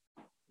of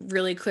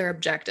really clear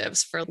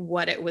objectives for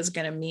what it was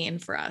going to mean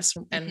for us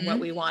and what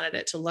we wanted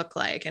it to look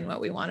like and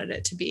what we wanted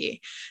it to be.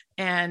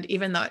 And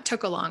even though it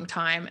took a long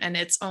time, and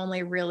it's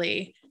only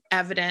really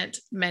evident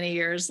many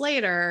years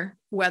later,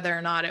 whether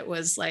or not it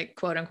was like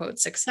quote unquote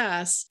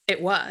success,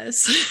 it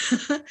was.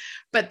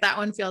 But that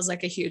one feels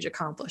like a huge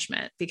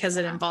accomplishment because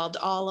it involved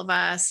all of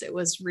us. It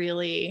was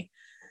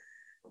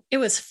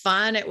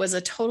fun. It was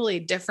a totally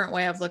different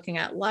way of looking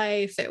at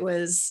life.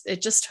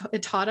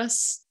 It taught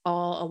us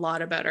all a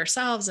lot about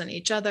ourselves and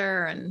each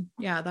other. And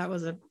yeah, that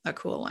was a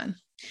cool one.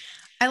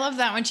 I love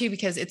that one too,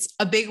 because it's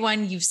a big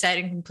one you've said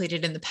and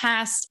completed in the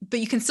past, but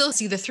you can still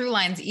see the through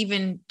lines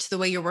even to the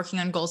way you're working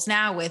on goals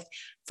now, with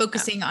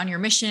focusing on your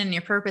mission and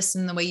your purpose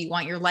and the way you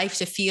want your life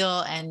to feel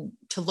and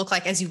to look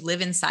like as you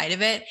live inside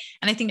of it.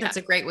 And I think that's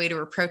a great way to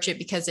approach it,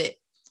 because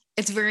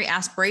it's very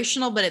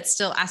aspirational, but it's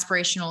still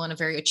aspirational in a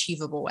very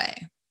achievable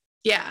way.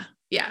 Yeah,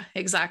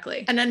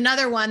 exactly. And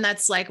another one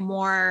that's like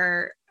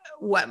more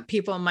what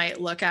people might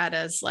look at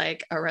as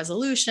like a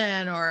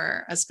resolution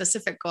or a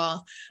specific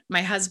goal.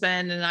 My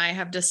husband and I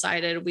have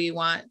decided we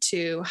want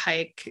to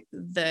hike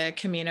the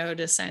Camino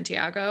de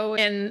Santiago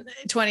in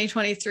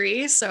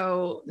 2023.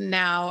 So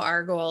now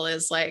our goal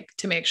is like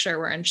to make sure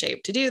we're in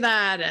shape to do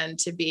that and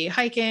to be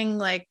hiking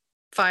like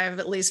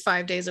at least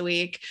 5 days a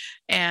week,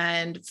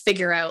 and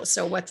figure out,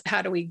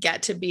 how do we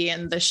get to be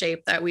in the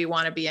shape that we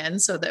want to be in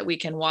so that we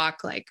can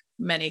walk like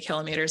many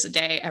kilometers a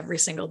day, every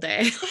single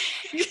day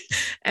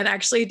and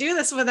actually do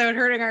this without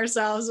hurting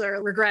ourselves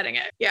or regretting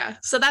it. Yeah.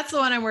 So that's the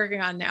one I'm working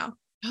on now.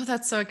 Oh,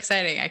 that's so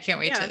exciting. I can't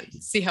wait to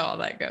see how all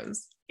that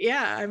goes.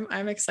 Yeah.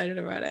 I'm excited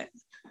about it.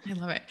 I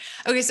love it.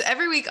 Okay. So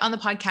every week on the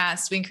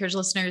podcast, we encourage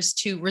listeners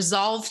to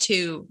resolve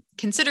to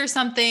consider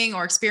something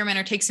or experiment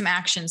or take some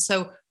action.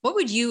 So what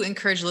would you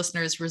encourage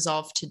listeners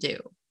resolve to do?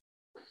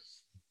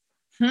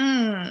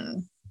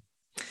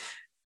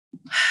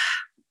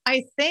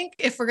 I think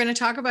if we're going to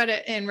talk about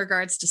it in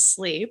regards to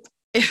sleep,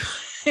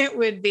 it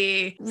would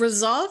be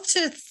resolve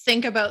to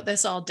think about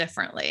this all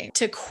differently,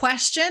 to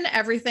question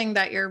everything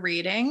that you're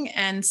reading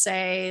and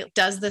say,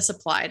 does this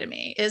apply to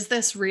me? Is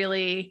this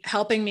really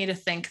helping me to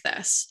think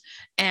this?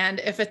 And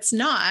if it's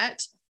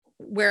not,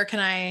 where can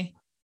I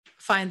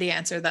find the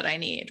answer that I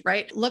need,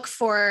 right?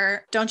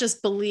 Don't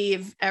just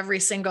believe every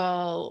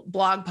single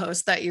blog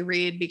post that you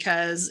read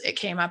because it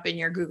came up in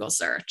your Google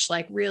search.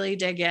 Like really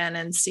dig in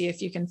and see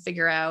if you can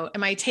figure out,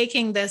 am I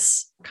taking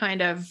this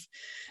kind of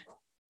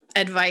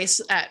advice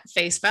at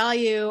face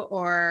value,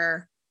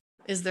 or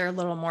is there a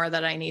little more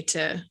that I need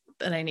to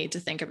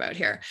think about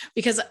here?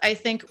 Because I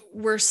think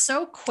we're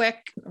so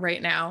quick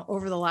right now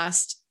over the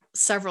last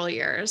several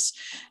years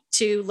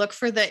to look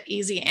for the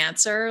easy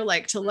answer,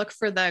 like to look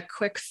for the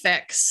quick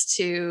fix,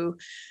 to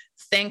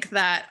think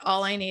that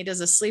all I need is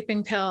a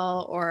sleeping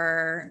pill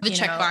or the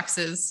check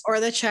boxes, or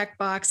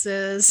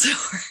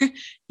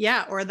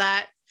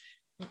that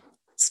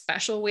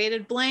special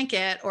weighted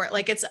blanket, or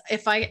like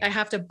if I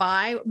have to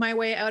buy my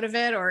way out of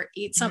it or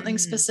eat something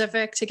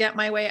specific to get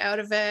my way out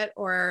of it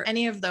or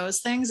any of those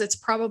things, it's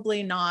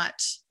probably not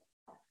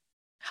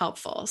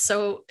helpful.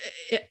 So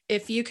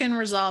if you can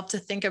resolve to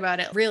think about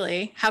it,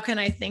 really, how can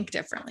I think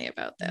differently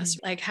about this?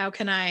 Like, how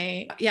can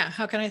I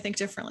think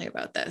differently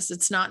about this?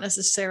 It's not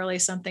necessarily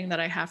something that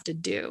I have to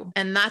do.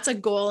 And that's a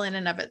goal in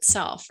and of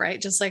itself,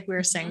 right? Just like we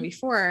were saying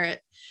before,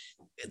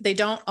 goals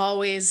don't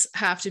always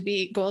have to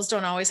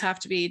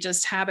be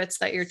just habits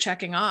that you're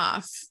checking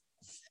off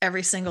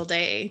every single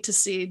day to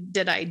see,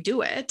 did I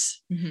do it?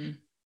 Mm-hmm.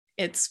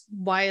 It's,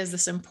 why is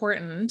this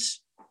important?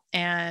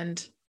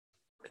 And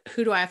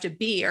who do I have to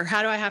be, or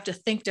how do I have to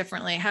think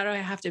differently? How do I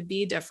have to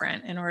be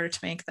different in order to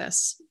make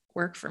this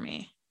work for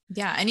me?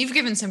 Yeah. And you've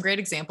given some great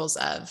examples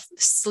of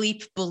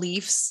sleep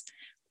beliefs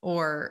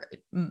or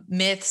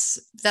myths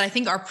that I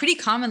think are pretty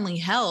commonly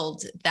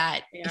held,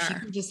 that if you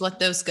can just let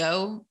those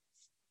go,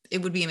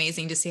 it would be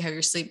amazing to see how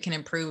your sleep can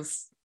improve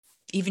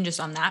even just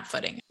on that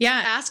footing.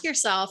 Yeah. Ask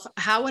yourself,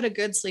 how would a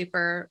good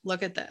sleeper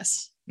look at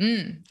this?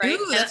 Right?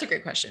 Ooh, that's a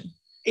great question.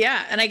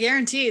 Yeah. And I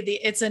guarantee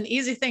it's an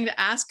easy thing to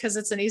ask because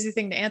it's an easy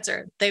thing to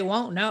answer. They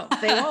won't know.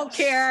 They won't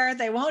care.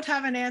 They won't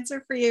have an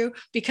answer for you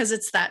because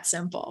it's that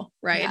simple,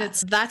 right? Yeah.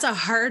 That's a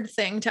hard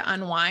thing to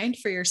unwind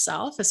for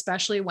yourself,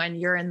 especially when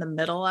you're in the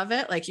middle of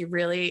it. Like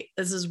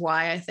this is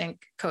why I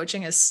think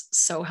coaching is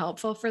so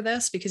helpful for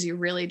this, because you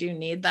really do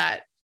need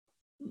that,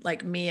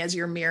 like me as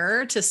your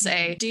mirror, to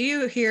say, do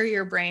you hear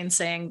your brain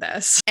saying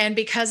this? And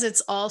because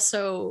it's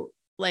also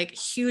like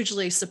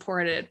hugely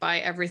supported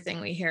by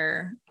everything we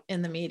hear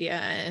in the media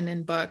and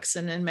in books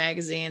and in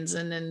magazines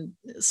and in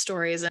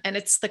stories. And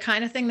it's the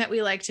kind of thing that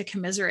we like to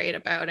commiserate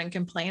about and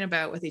complain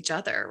about with each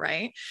other,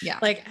 right? Yeah.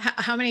 Like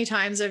how many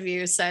times have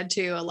you said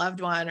to a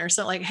loved one or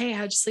something like, hey,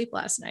 how'd you sleep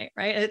last night?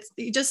 Right.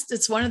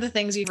 It's one of the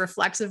things you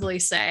reflexively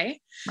say.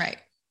 Right.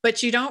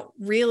 But you don't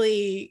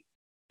really,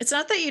 it's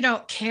not that you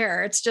don't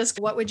care. It's just,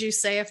 what would you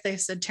say if they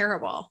said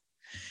terrible?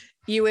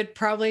 You would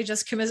probably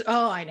just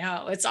oh, I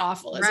know, it's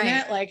awful, isn't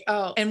it? Like,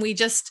 oh, and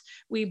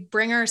we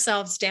bring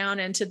ourselves down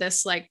into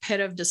this like pit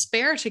of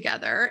despair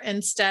together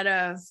instead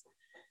of,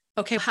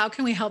 okay, how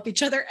can we help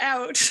each other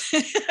out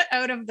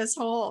of this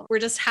hole? We're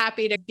just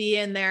happy to be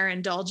in there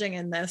indulging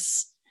in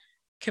this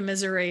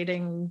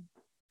commiserating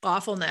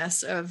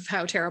awfulness of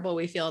how terrible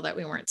we feel that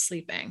we weren't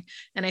sleeping.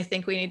 And I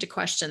think we need to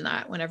question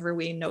that whenever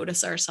we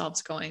notice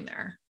ourselves going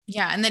there.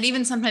 Yeah. And then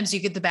even sometimes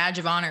you get the badge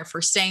of honor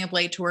for staying up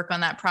late to work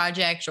on that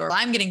project, or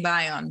I'm getting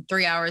by on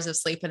 3 hours of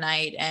sleep a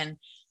night. And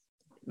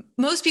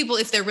most people,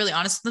 if they're really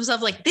honest with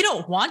themselves, like they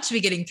don't want to be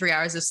getting 3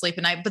 hours of sleep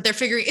a night, but they're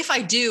figuring, if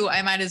I do,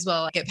 I might as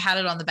well get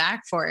patted on the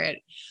back for it.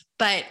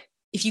 But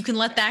if you can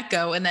let that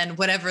go, and then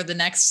whatever the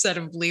next set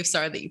of beliefs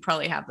are that you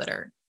probably have that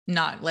are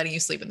not letting you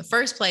sleep in the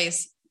first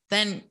place,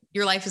 then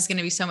your life is going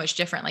to be so much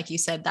different. Like you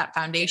said, that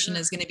foundation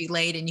is going to be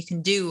laid, and you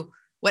can do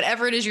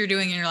whatever it is you're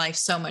doing in your life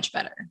so much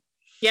better.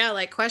 Yeah.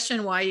 Like,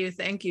 question why you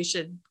think you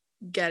should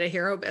get a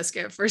hero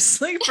biscuit for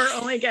sleep for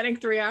only getting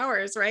 3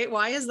 hours, right?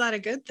 Why is that a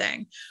good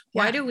thing?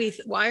 Yeah.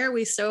 Why are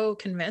we so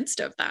convinced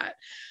of that?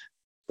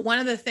 One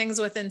of the things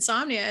with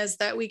insomnia is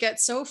that we get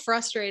so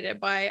frustrated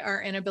by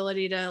our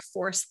inability to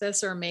force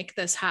this or make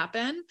this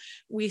happen.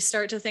 We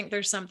start to think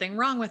there's something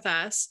wrong with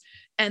us.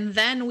 And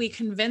then we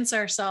convince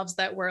ourselves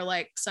that we're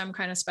like some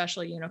kind of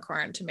special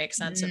unicorn to make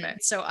sense of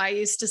it. So I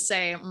used to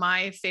say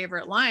my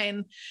favorite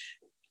line,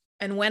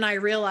 and when I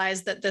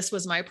realized that this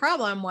was my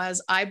problem,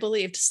 was I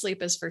believed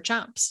sleep is for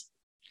chumps.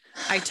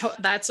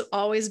 That's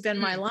always been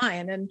my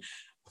line. And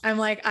I'm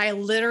like, I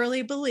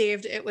literally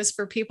believed it was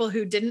for people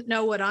who didn't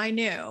know what I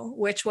knew,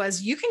 which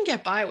was you can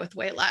get by with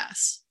way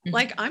less. Mm-hmm.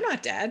 Like, I'm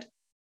not dead.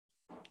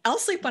 I'll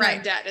sleep when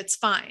I'm dead. It's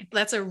fine.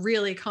 That's a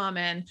really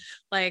common,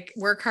 like,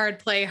 work hard,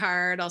 play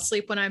hard. I'll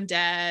sleep when I'm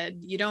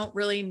dead. You don't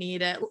really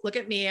need it. Look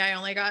at me. I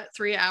only got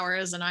 3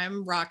 hours and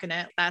I'm rocking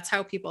it. That's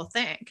how people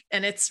think.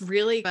 And it's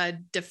really a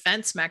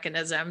defense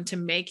mechanism to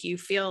make you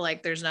feel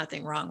like there's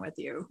nothing wrong with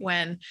you,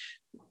 when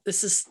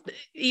this is,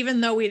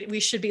 even though we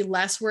should be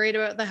less worried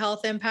about the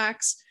health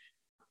impacts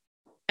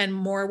and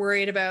more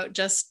worried about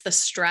just the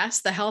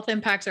stress. The health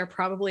impacts are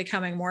probably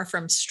coming more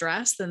from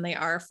stress than they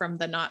are from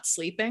the not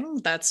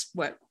sleeping. That's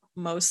what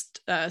most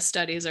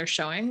studies are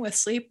showing with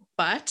sleep,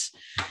 but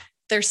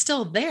they're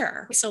still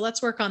there. So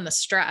let's work on the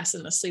stress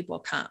and the sleep will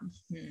come.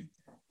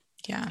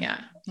 Yeah.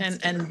 Yeah.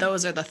 And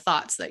those are the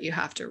thoughts that you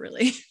have to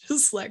really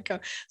just let go.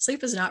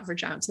 Sleep is not for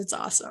chumps. It's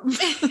awesome.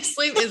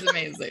 Sleep is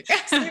amazing.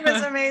 Sleep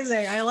is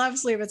amazing. I love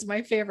sleep. It's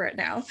my favorite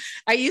now.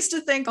 I used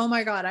to think, oh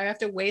my God, I have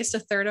to waste a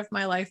third of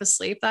my life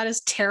asleep. That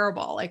is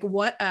terrible. Like,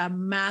 what a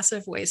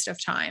massive waste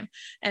of time.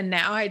 And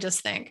now I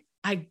just think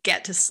I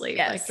get to sleep.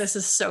 Yes. Like, this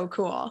is so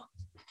cool.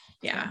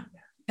 Yeah.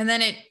 And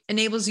then it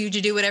enables you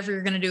to do whatever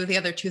you're going to do with the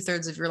other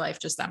 2/3 of your life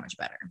just that much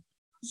better.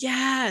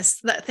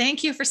 Yes.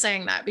 Thank you for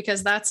saying that,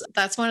 because that's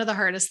one of the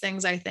hardest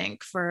things I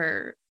think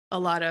for a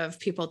lot of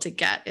people to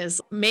get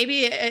is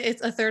maybe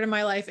it's a third of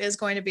my life is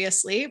going to be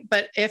asleep,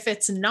 but if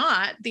it's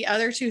not, the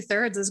other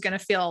 2/3 is going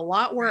to feel a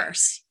lot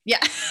worse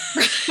Yeah.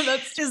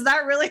 Is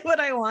that really what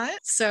I want?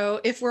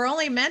 So if we're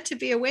only meant to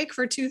be awake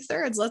for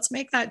 2/3, let's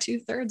make that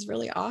 2/3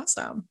 really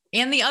awesome.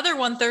 And the other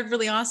 1/3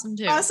 really awesome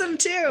too. Awesome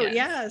too.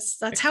 Yes.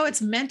 That's how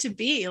it's meant to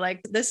be.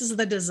 Like, this is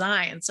the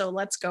design. So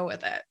let's go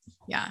with it.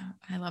 Yeah.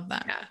 I love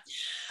that. Yeah.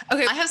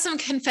 Okay. I have some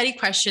confetti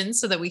questions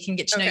so that we can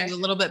get to know you a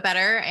little bit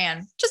better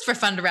and just for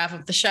fun to wrap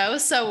up the show.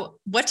 So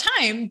what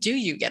time do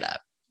you get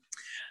up?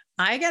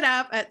 I get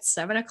up at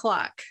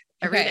 7:00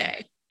 every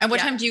day. And what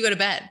time do you go to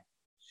bed?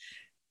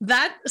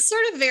 That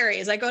sort of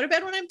varies. I go to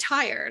bed when I'm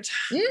tired.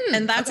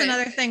 And that's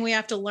another thing we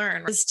have to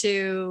learn is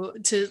to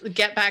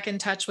get back in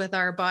touch with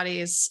our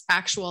body's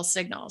actual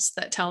signals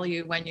that tell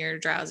you when you're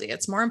drowsy.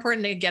 It's more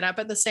important to get up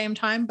at the same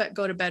time, but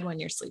go to bed when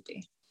you're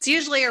sleepy. It's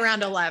usually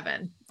around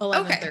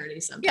 11:30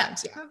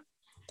 sometimes. Yeah.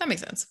 That makes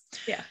sense.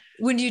 Yeah.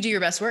 When do you do your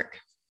best work?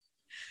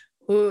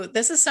 Ooh,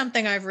 this is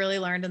something I've really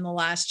learned in the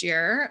last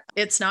year.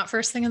 It's not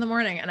first thing in the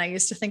morning. And I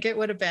used to think it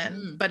would have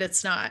been, but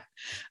it's not.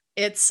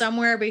 It's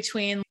somewhere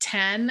between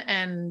 10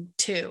 and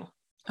 2.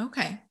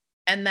 Okay.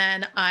 And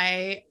then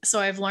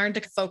I've learned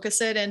to focus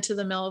it into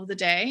the middle of the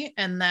day.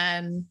 And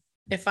then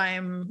if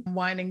I'm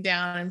winding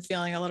down and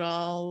feeling a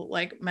little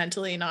like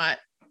mentally not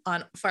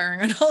on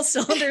firing on all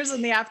cylinders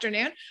in the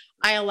afternoon,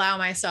 I allow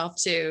myself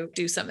to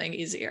do something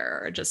easier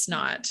or just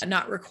not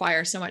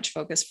require so much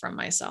focus from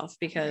myself,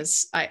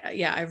 because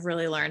I've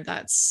really learned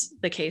that's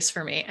the case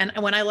for me. And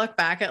when I look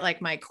back at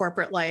like my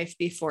corporate life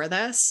before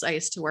this, I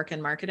used to work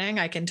in marketing.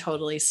 I can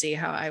totally see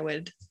how I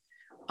would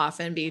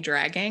often be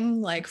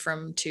dragging like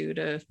from 2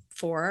 to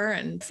 4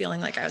 and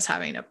feeling like I was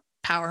having to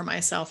power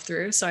myself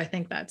through. So I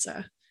think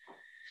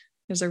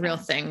there's a real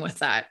thing with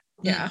that.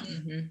 Yeah.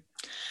 Mm-hmm.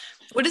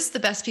 What is the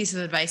best piece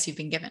of advice you've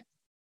been given?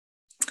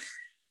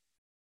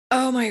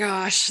 Oh my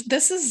gosh,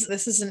 this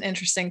is an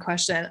interesting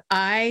question.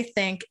 I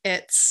think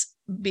it's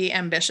be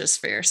ambitious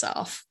for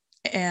yourself.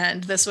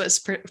 And this was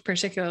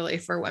particularly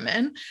for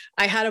women.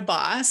 I had a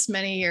boss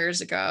many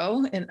years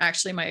ago, and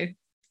actually my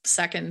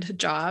second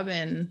job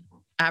in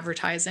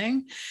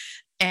advertising.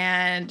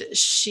 And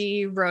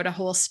she wrote a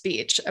whole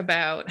speech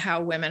about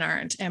how women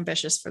aren't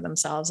ambitious for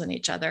themselves and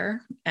each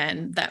other,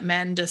 and that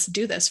men just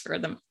do this for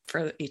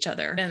each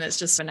other. And it's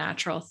just a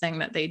natural thing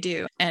that they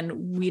do. And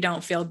we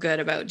don't feel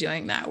good about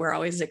doing that. We're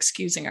always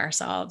excusing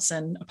ourselves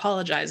and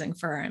apologizing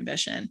for our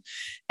ambition.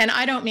 And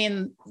I don't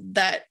mean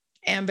that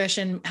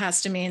ambition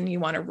has to mean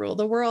you want to rule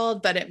the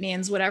world, but it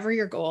means whatever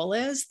your goal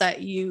is,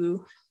 that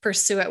you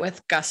pursue it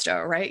with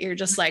gusto, right? You're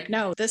just like,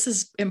 no, this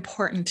is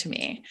important to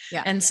me.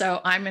 Yeah. And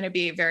so I'm going to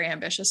be very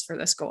ambitious for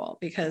this goal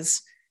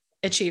because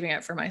achieving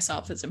it for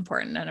myself is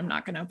important, and I'm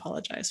not going to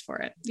apologize for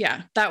it.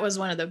 Yeah. That was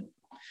one of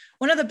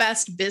the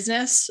best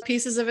business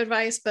pieces of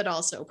advice, but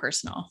also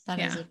personal. That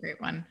is a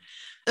great one.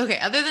 Okay.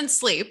 Other than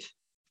sleep,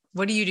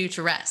 what do you do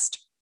to rest?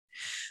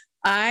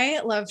 I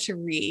love to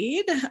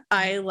read.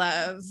 I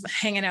love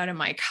hanging out in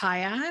my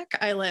kayak.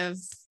 I live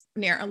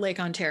near Lake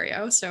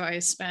Ontario, so I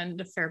spend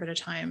a fair bit of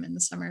time in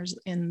the summers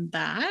in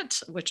that,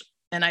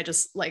 and I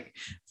just like,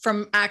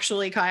 from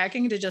actually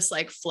kayaking to just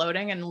like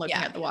floating and looking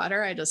at the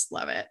water. I just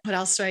love it. What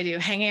else do I do?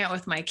 Hanging out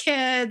with my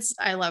kids.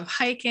 I love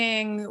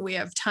hiking. We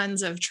have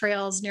tons of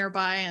trails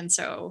nearby, and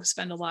so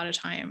spend a lot of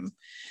time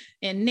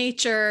in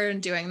nature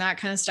and doing that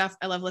kind of stuff.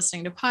 I love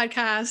listening to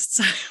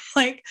podcasts.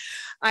 Like,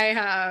 I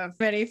have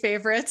many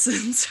favorites,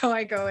 and so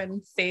I go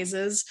in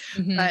phases.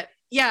 But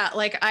yeah,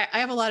 like I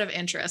have a lot of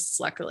interests,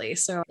 luckily.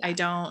 So I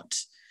don't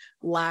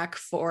lack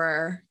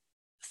for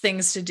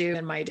things to do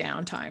in my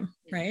downtime.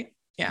 Right.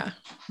 Yeah.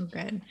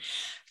 Good.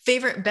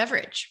 Favorite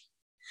beverage?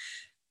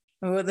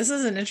 Oh, this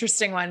is an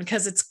interesting one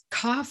because it's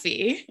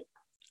coffee,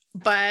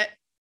 but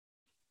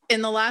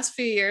in the last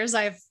few years,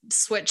 I've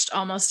switched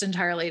almost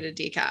entirely to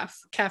decaf.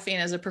 Caffeine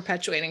is a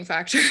perpetuating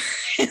factor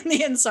in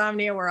the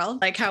insomnia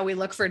world. Like how we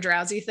look for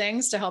drowsy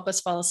things to help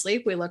us fall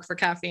asleep, we look for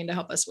caffeine to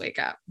help us wake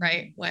up,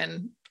 right?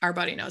 When our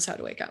body knows how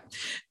to wake up.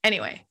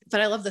 Anyway, but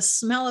I love the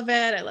smell of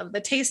it. I love the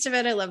taste of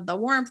it. I love the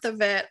warmth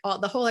of it.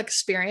 The whole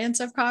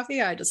experience of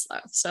coffee, I just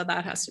love. So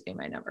that has to be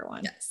my number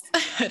one. Yes.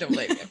 I don't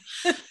blame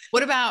you.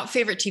 What about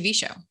favorite TV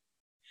show?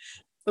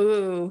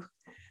 Ooh.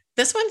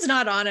 This one's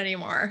not on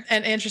anymore.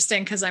 And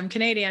interesting because I'm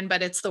Canadian,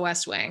 but it's The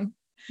West Wing.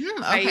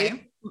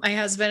 Okay. My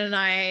husband and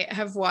I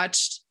have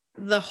watched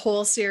the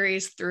whole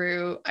series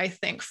through, I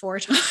think, 4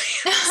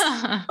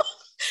 times.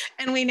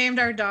 And we named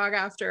our dog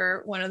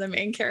after one of the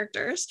main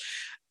characters.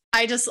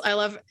 I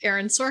love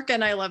Aaron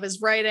Sorkin. I love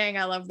his writing.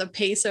 I love the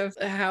pace of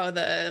how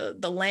the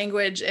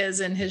language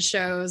is in his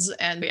shows.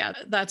 And yeah,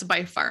 that's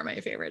by far my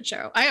favorite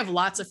show. I have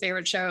lots of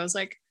favorite shows.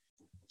 Like,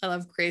 I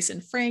love Grace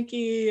and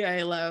Frankie.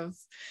 I love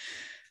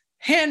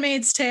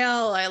Handmaid's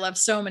Tale. I love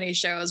so many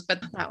shows,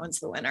 but that one's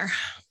the winner.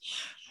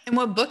 And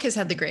what book has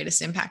had the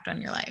greatest impact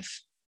on your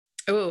life?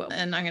 Oh,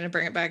 and I'm going to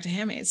bring it back to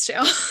Handmaid's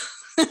Tale.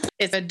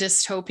 It's a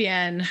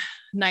dystopian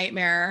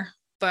nightmare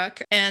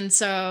book. And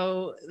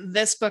so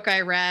this book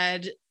I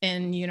read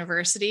in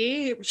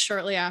university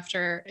shortly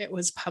after it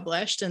was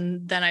published.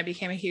 And then I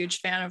became a huge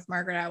fan of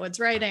Margaret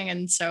Atwood's writing.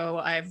 And so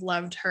I've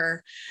loved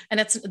her. And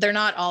they're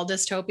not all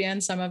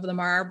dystopian. Some of them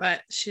are,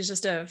 but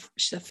she's a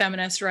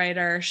feminist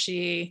writer.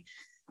 She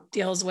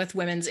deals with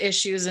women's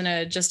issues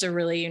in just a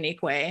really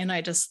unique way. And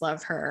I just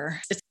love her.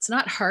 It's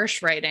not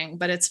harsh writing,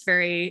 but it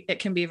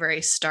can be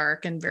very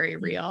stark and very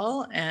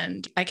real.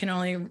 And I can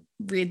only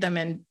read them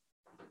in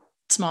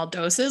small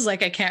doses.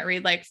 Like I can't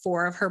read like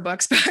 4 of her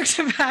books back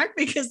to back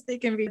because they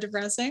can be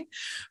depressing,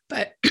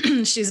 but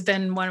she's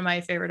been one of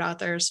my favorite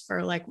authors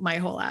for like my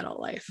whole adult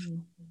life.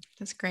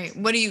 That's great.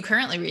 What are you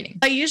currently reading?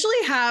 I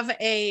usually have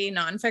a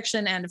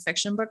nonfiction and a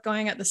fiction book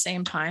going at the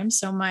same time.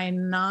 So my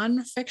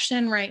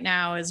nonfiction right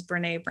now is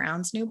Brene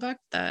Brown's new book,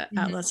 The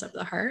Atlas of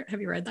the Heart. Have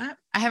you read that?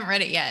 I haven't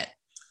read it yet.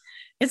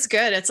 It's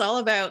good. It's all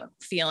about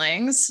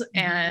feelings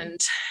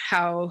and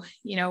how,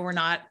 we're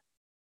not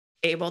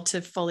able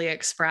to fully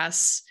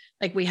express,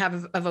 like we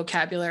have a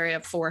vocabulary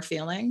of 4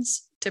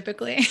 feelings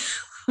typically.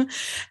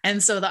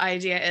 And so the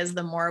idea is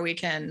the more we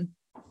can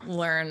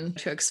learn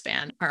to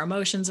expand our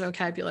emotions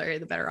vocabulary,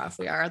 the better off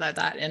we are.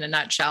 That in a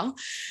nutshell.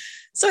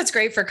 So it's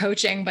great for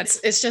coaching, but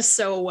it's just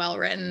so well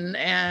written.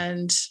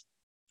 And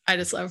I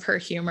just love her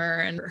humor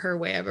and her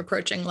way of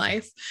approaching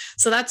life.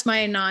 So that's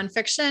my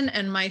nonfiction.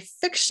 And my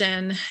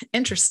fiction,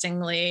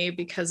 interestingly,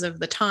 because of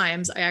the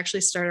times, I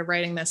actually started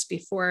writing this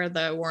before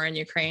the war in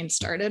Ukraine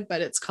started,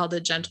 but it's called A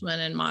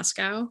Gentleman in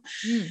Moscow.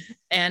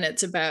 And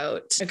it's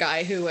about a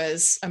guy who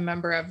was a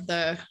member of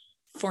the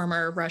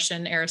former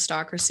Russian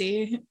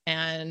aristocracy,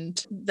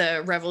 and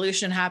the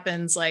revolution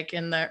happens like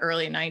in the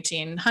early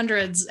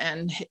 1900s,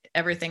 and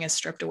everything is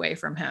stripped away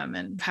from him,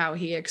 and how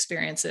he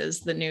experiences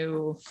the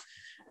new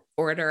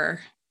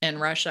order in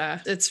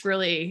Russia. It's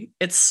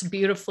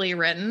beautifully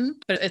written,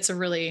 but it's a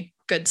really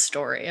good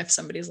story. If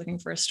somebody's looking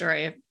for a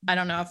story, I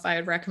don't know if I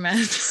would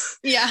recommend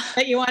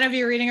that you want to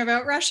be reading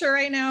about Russia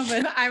right now,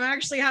 but I'm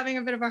actually having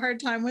a bit of a hard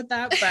time with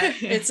that, but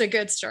it's a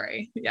good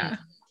story. Yeah.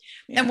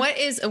 And what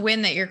is a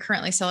win that you're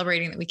currently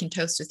celebrating that we can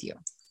toast with you?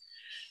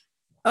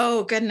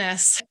 Oh,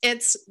 goodness.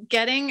 It's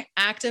getting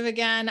active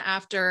again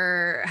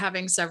after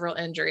having several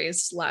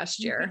injuries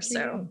last year.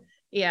 So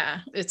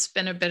yeah, it's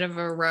been a bit of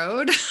a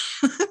road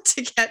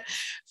to get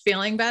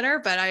feeling better,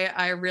 but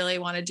I really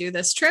want to do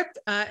this trip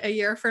a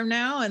year from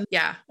now. And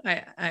yeah,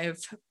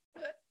 I've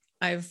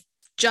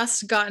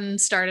just gotten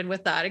started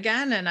with that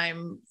again, and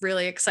I'm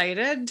really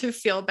excited to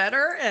feel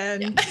better.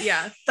 And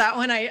that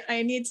one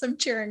I need some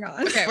cheering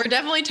on. Okay, we're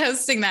definitely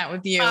toasting that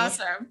with you.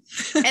 Awesome.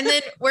 And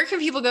then where can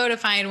people go to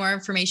find more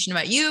information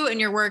about you and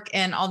your work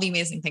and all the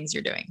amazing things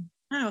you're doing?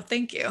 Oh,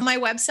 thank you. My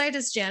website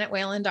is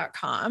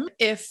janetwhalen.com.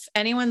 If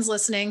anyone's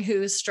listening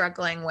who's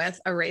struggling with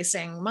a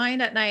racing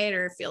mind at night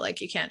or feel like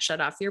you can't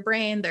shut off your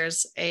brain,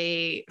 there's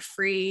a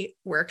free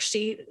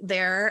worksheet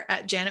there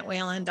at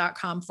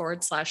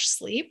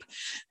janetwhalen.com/sleep.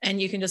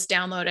 And you can just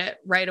download it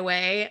right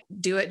away.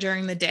 Do it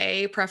during the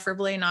day,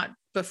 preferably not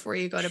before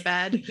you go to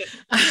bed,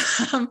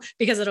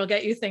 because it'll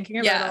get you thinking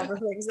about all the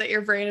things that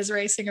your brain is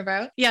racing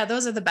about. Yeah,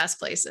 those are the best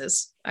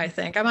places, I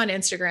think. I'm on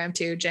Instagram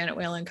too, Janet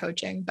Whalen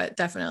Coaching, but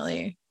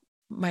definitely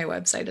my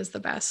website is the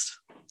best.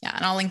 Yeah.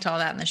 And I'll link to all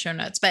that in the show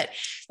notes. But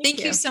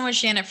thank you so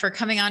much, Janet, for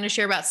coming on to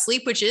share about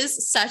sleep, which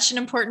is such an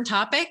important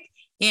topic.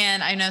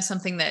 And I know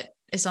something that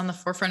is on the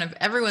forefront of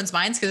everyone's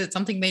minds because it's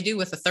something they do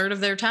with a third of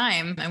their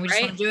time. And we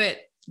just want to do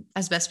it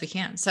as best we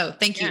can. So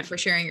thank you for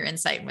sharing your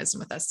insight and wisdom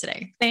with us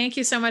today. Thank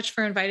you so much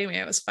for inviting me.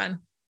 It was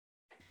fun.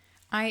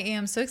 I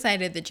am so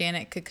excited that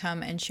Janet could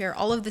come and share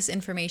all of this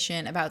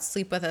information about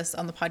sleep with us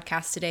on the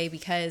podcast today,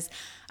 because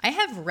I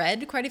have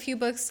read quite a few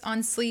books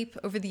on sleep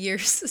over the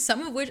years,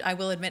 some of which I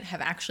will admit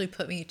have actually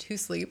put me to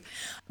sleep.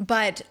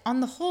 But on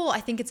the whole,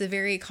 I think it's a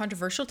very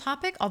controversial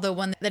topic, although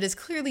one that is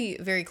clearly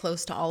very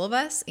close to all of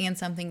us and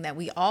something that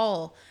we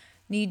all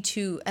need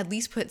to at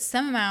least put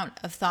some amount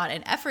of thought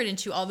and effort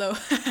into, although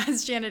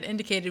as Janet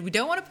indicated, we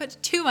don't want to put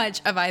too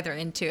much of either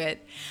into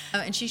it.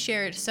 And she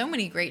shared so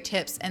many great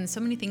tips and so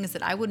many things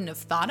that I wouldn't have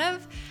thought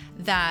of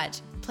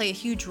that play a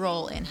huge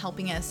role in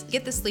helping us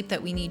get the sleep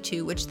that we need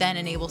to, which then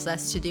enables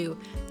us to do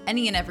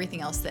any and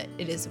everything else that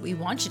it is we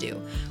want to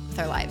do with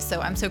our lives.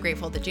 So I'm so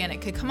grateful that Janet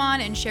could come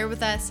on and share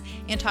with us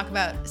and talk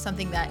about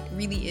something that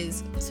really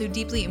is so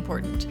deeply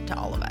important to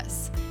all of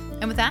us.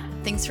 And with that,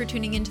 thanks for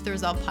tuning into the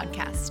Resolve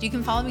podcast. You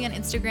can follow me on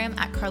Instagram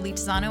at Carly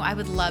Tizano. I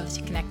would love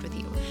to connect with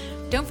you.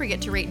 Don't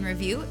forget to rate and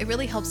review. It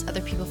really helps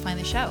other people find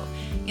the show.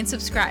 And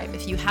subscribe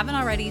if you haven't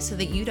already so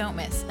that you don't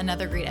miss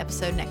another great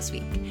episode next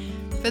week.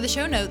 For the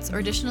show notes or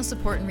additional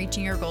support in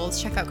reaching your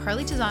goals, check out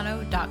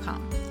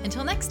carlytizano.com.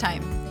 Until next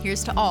time,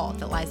 here's to all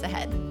that lies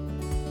ahead.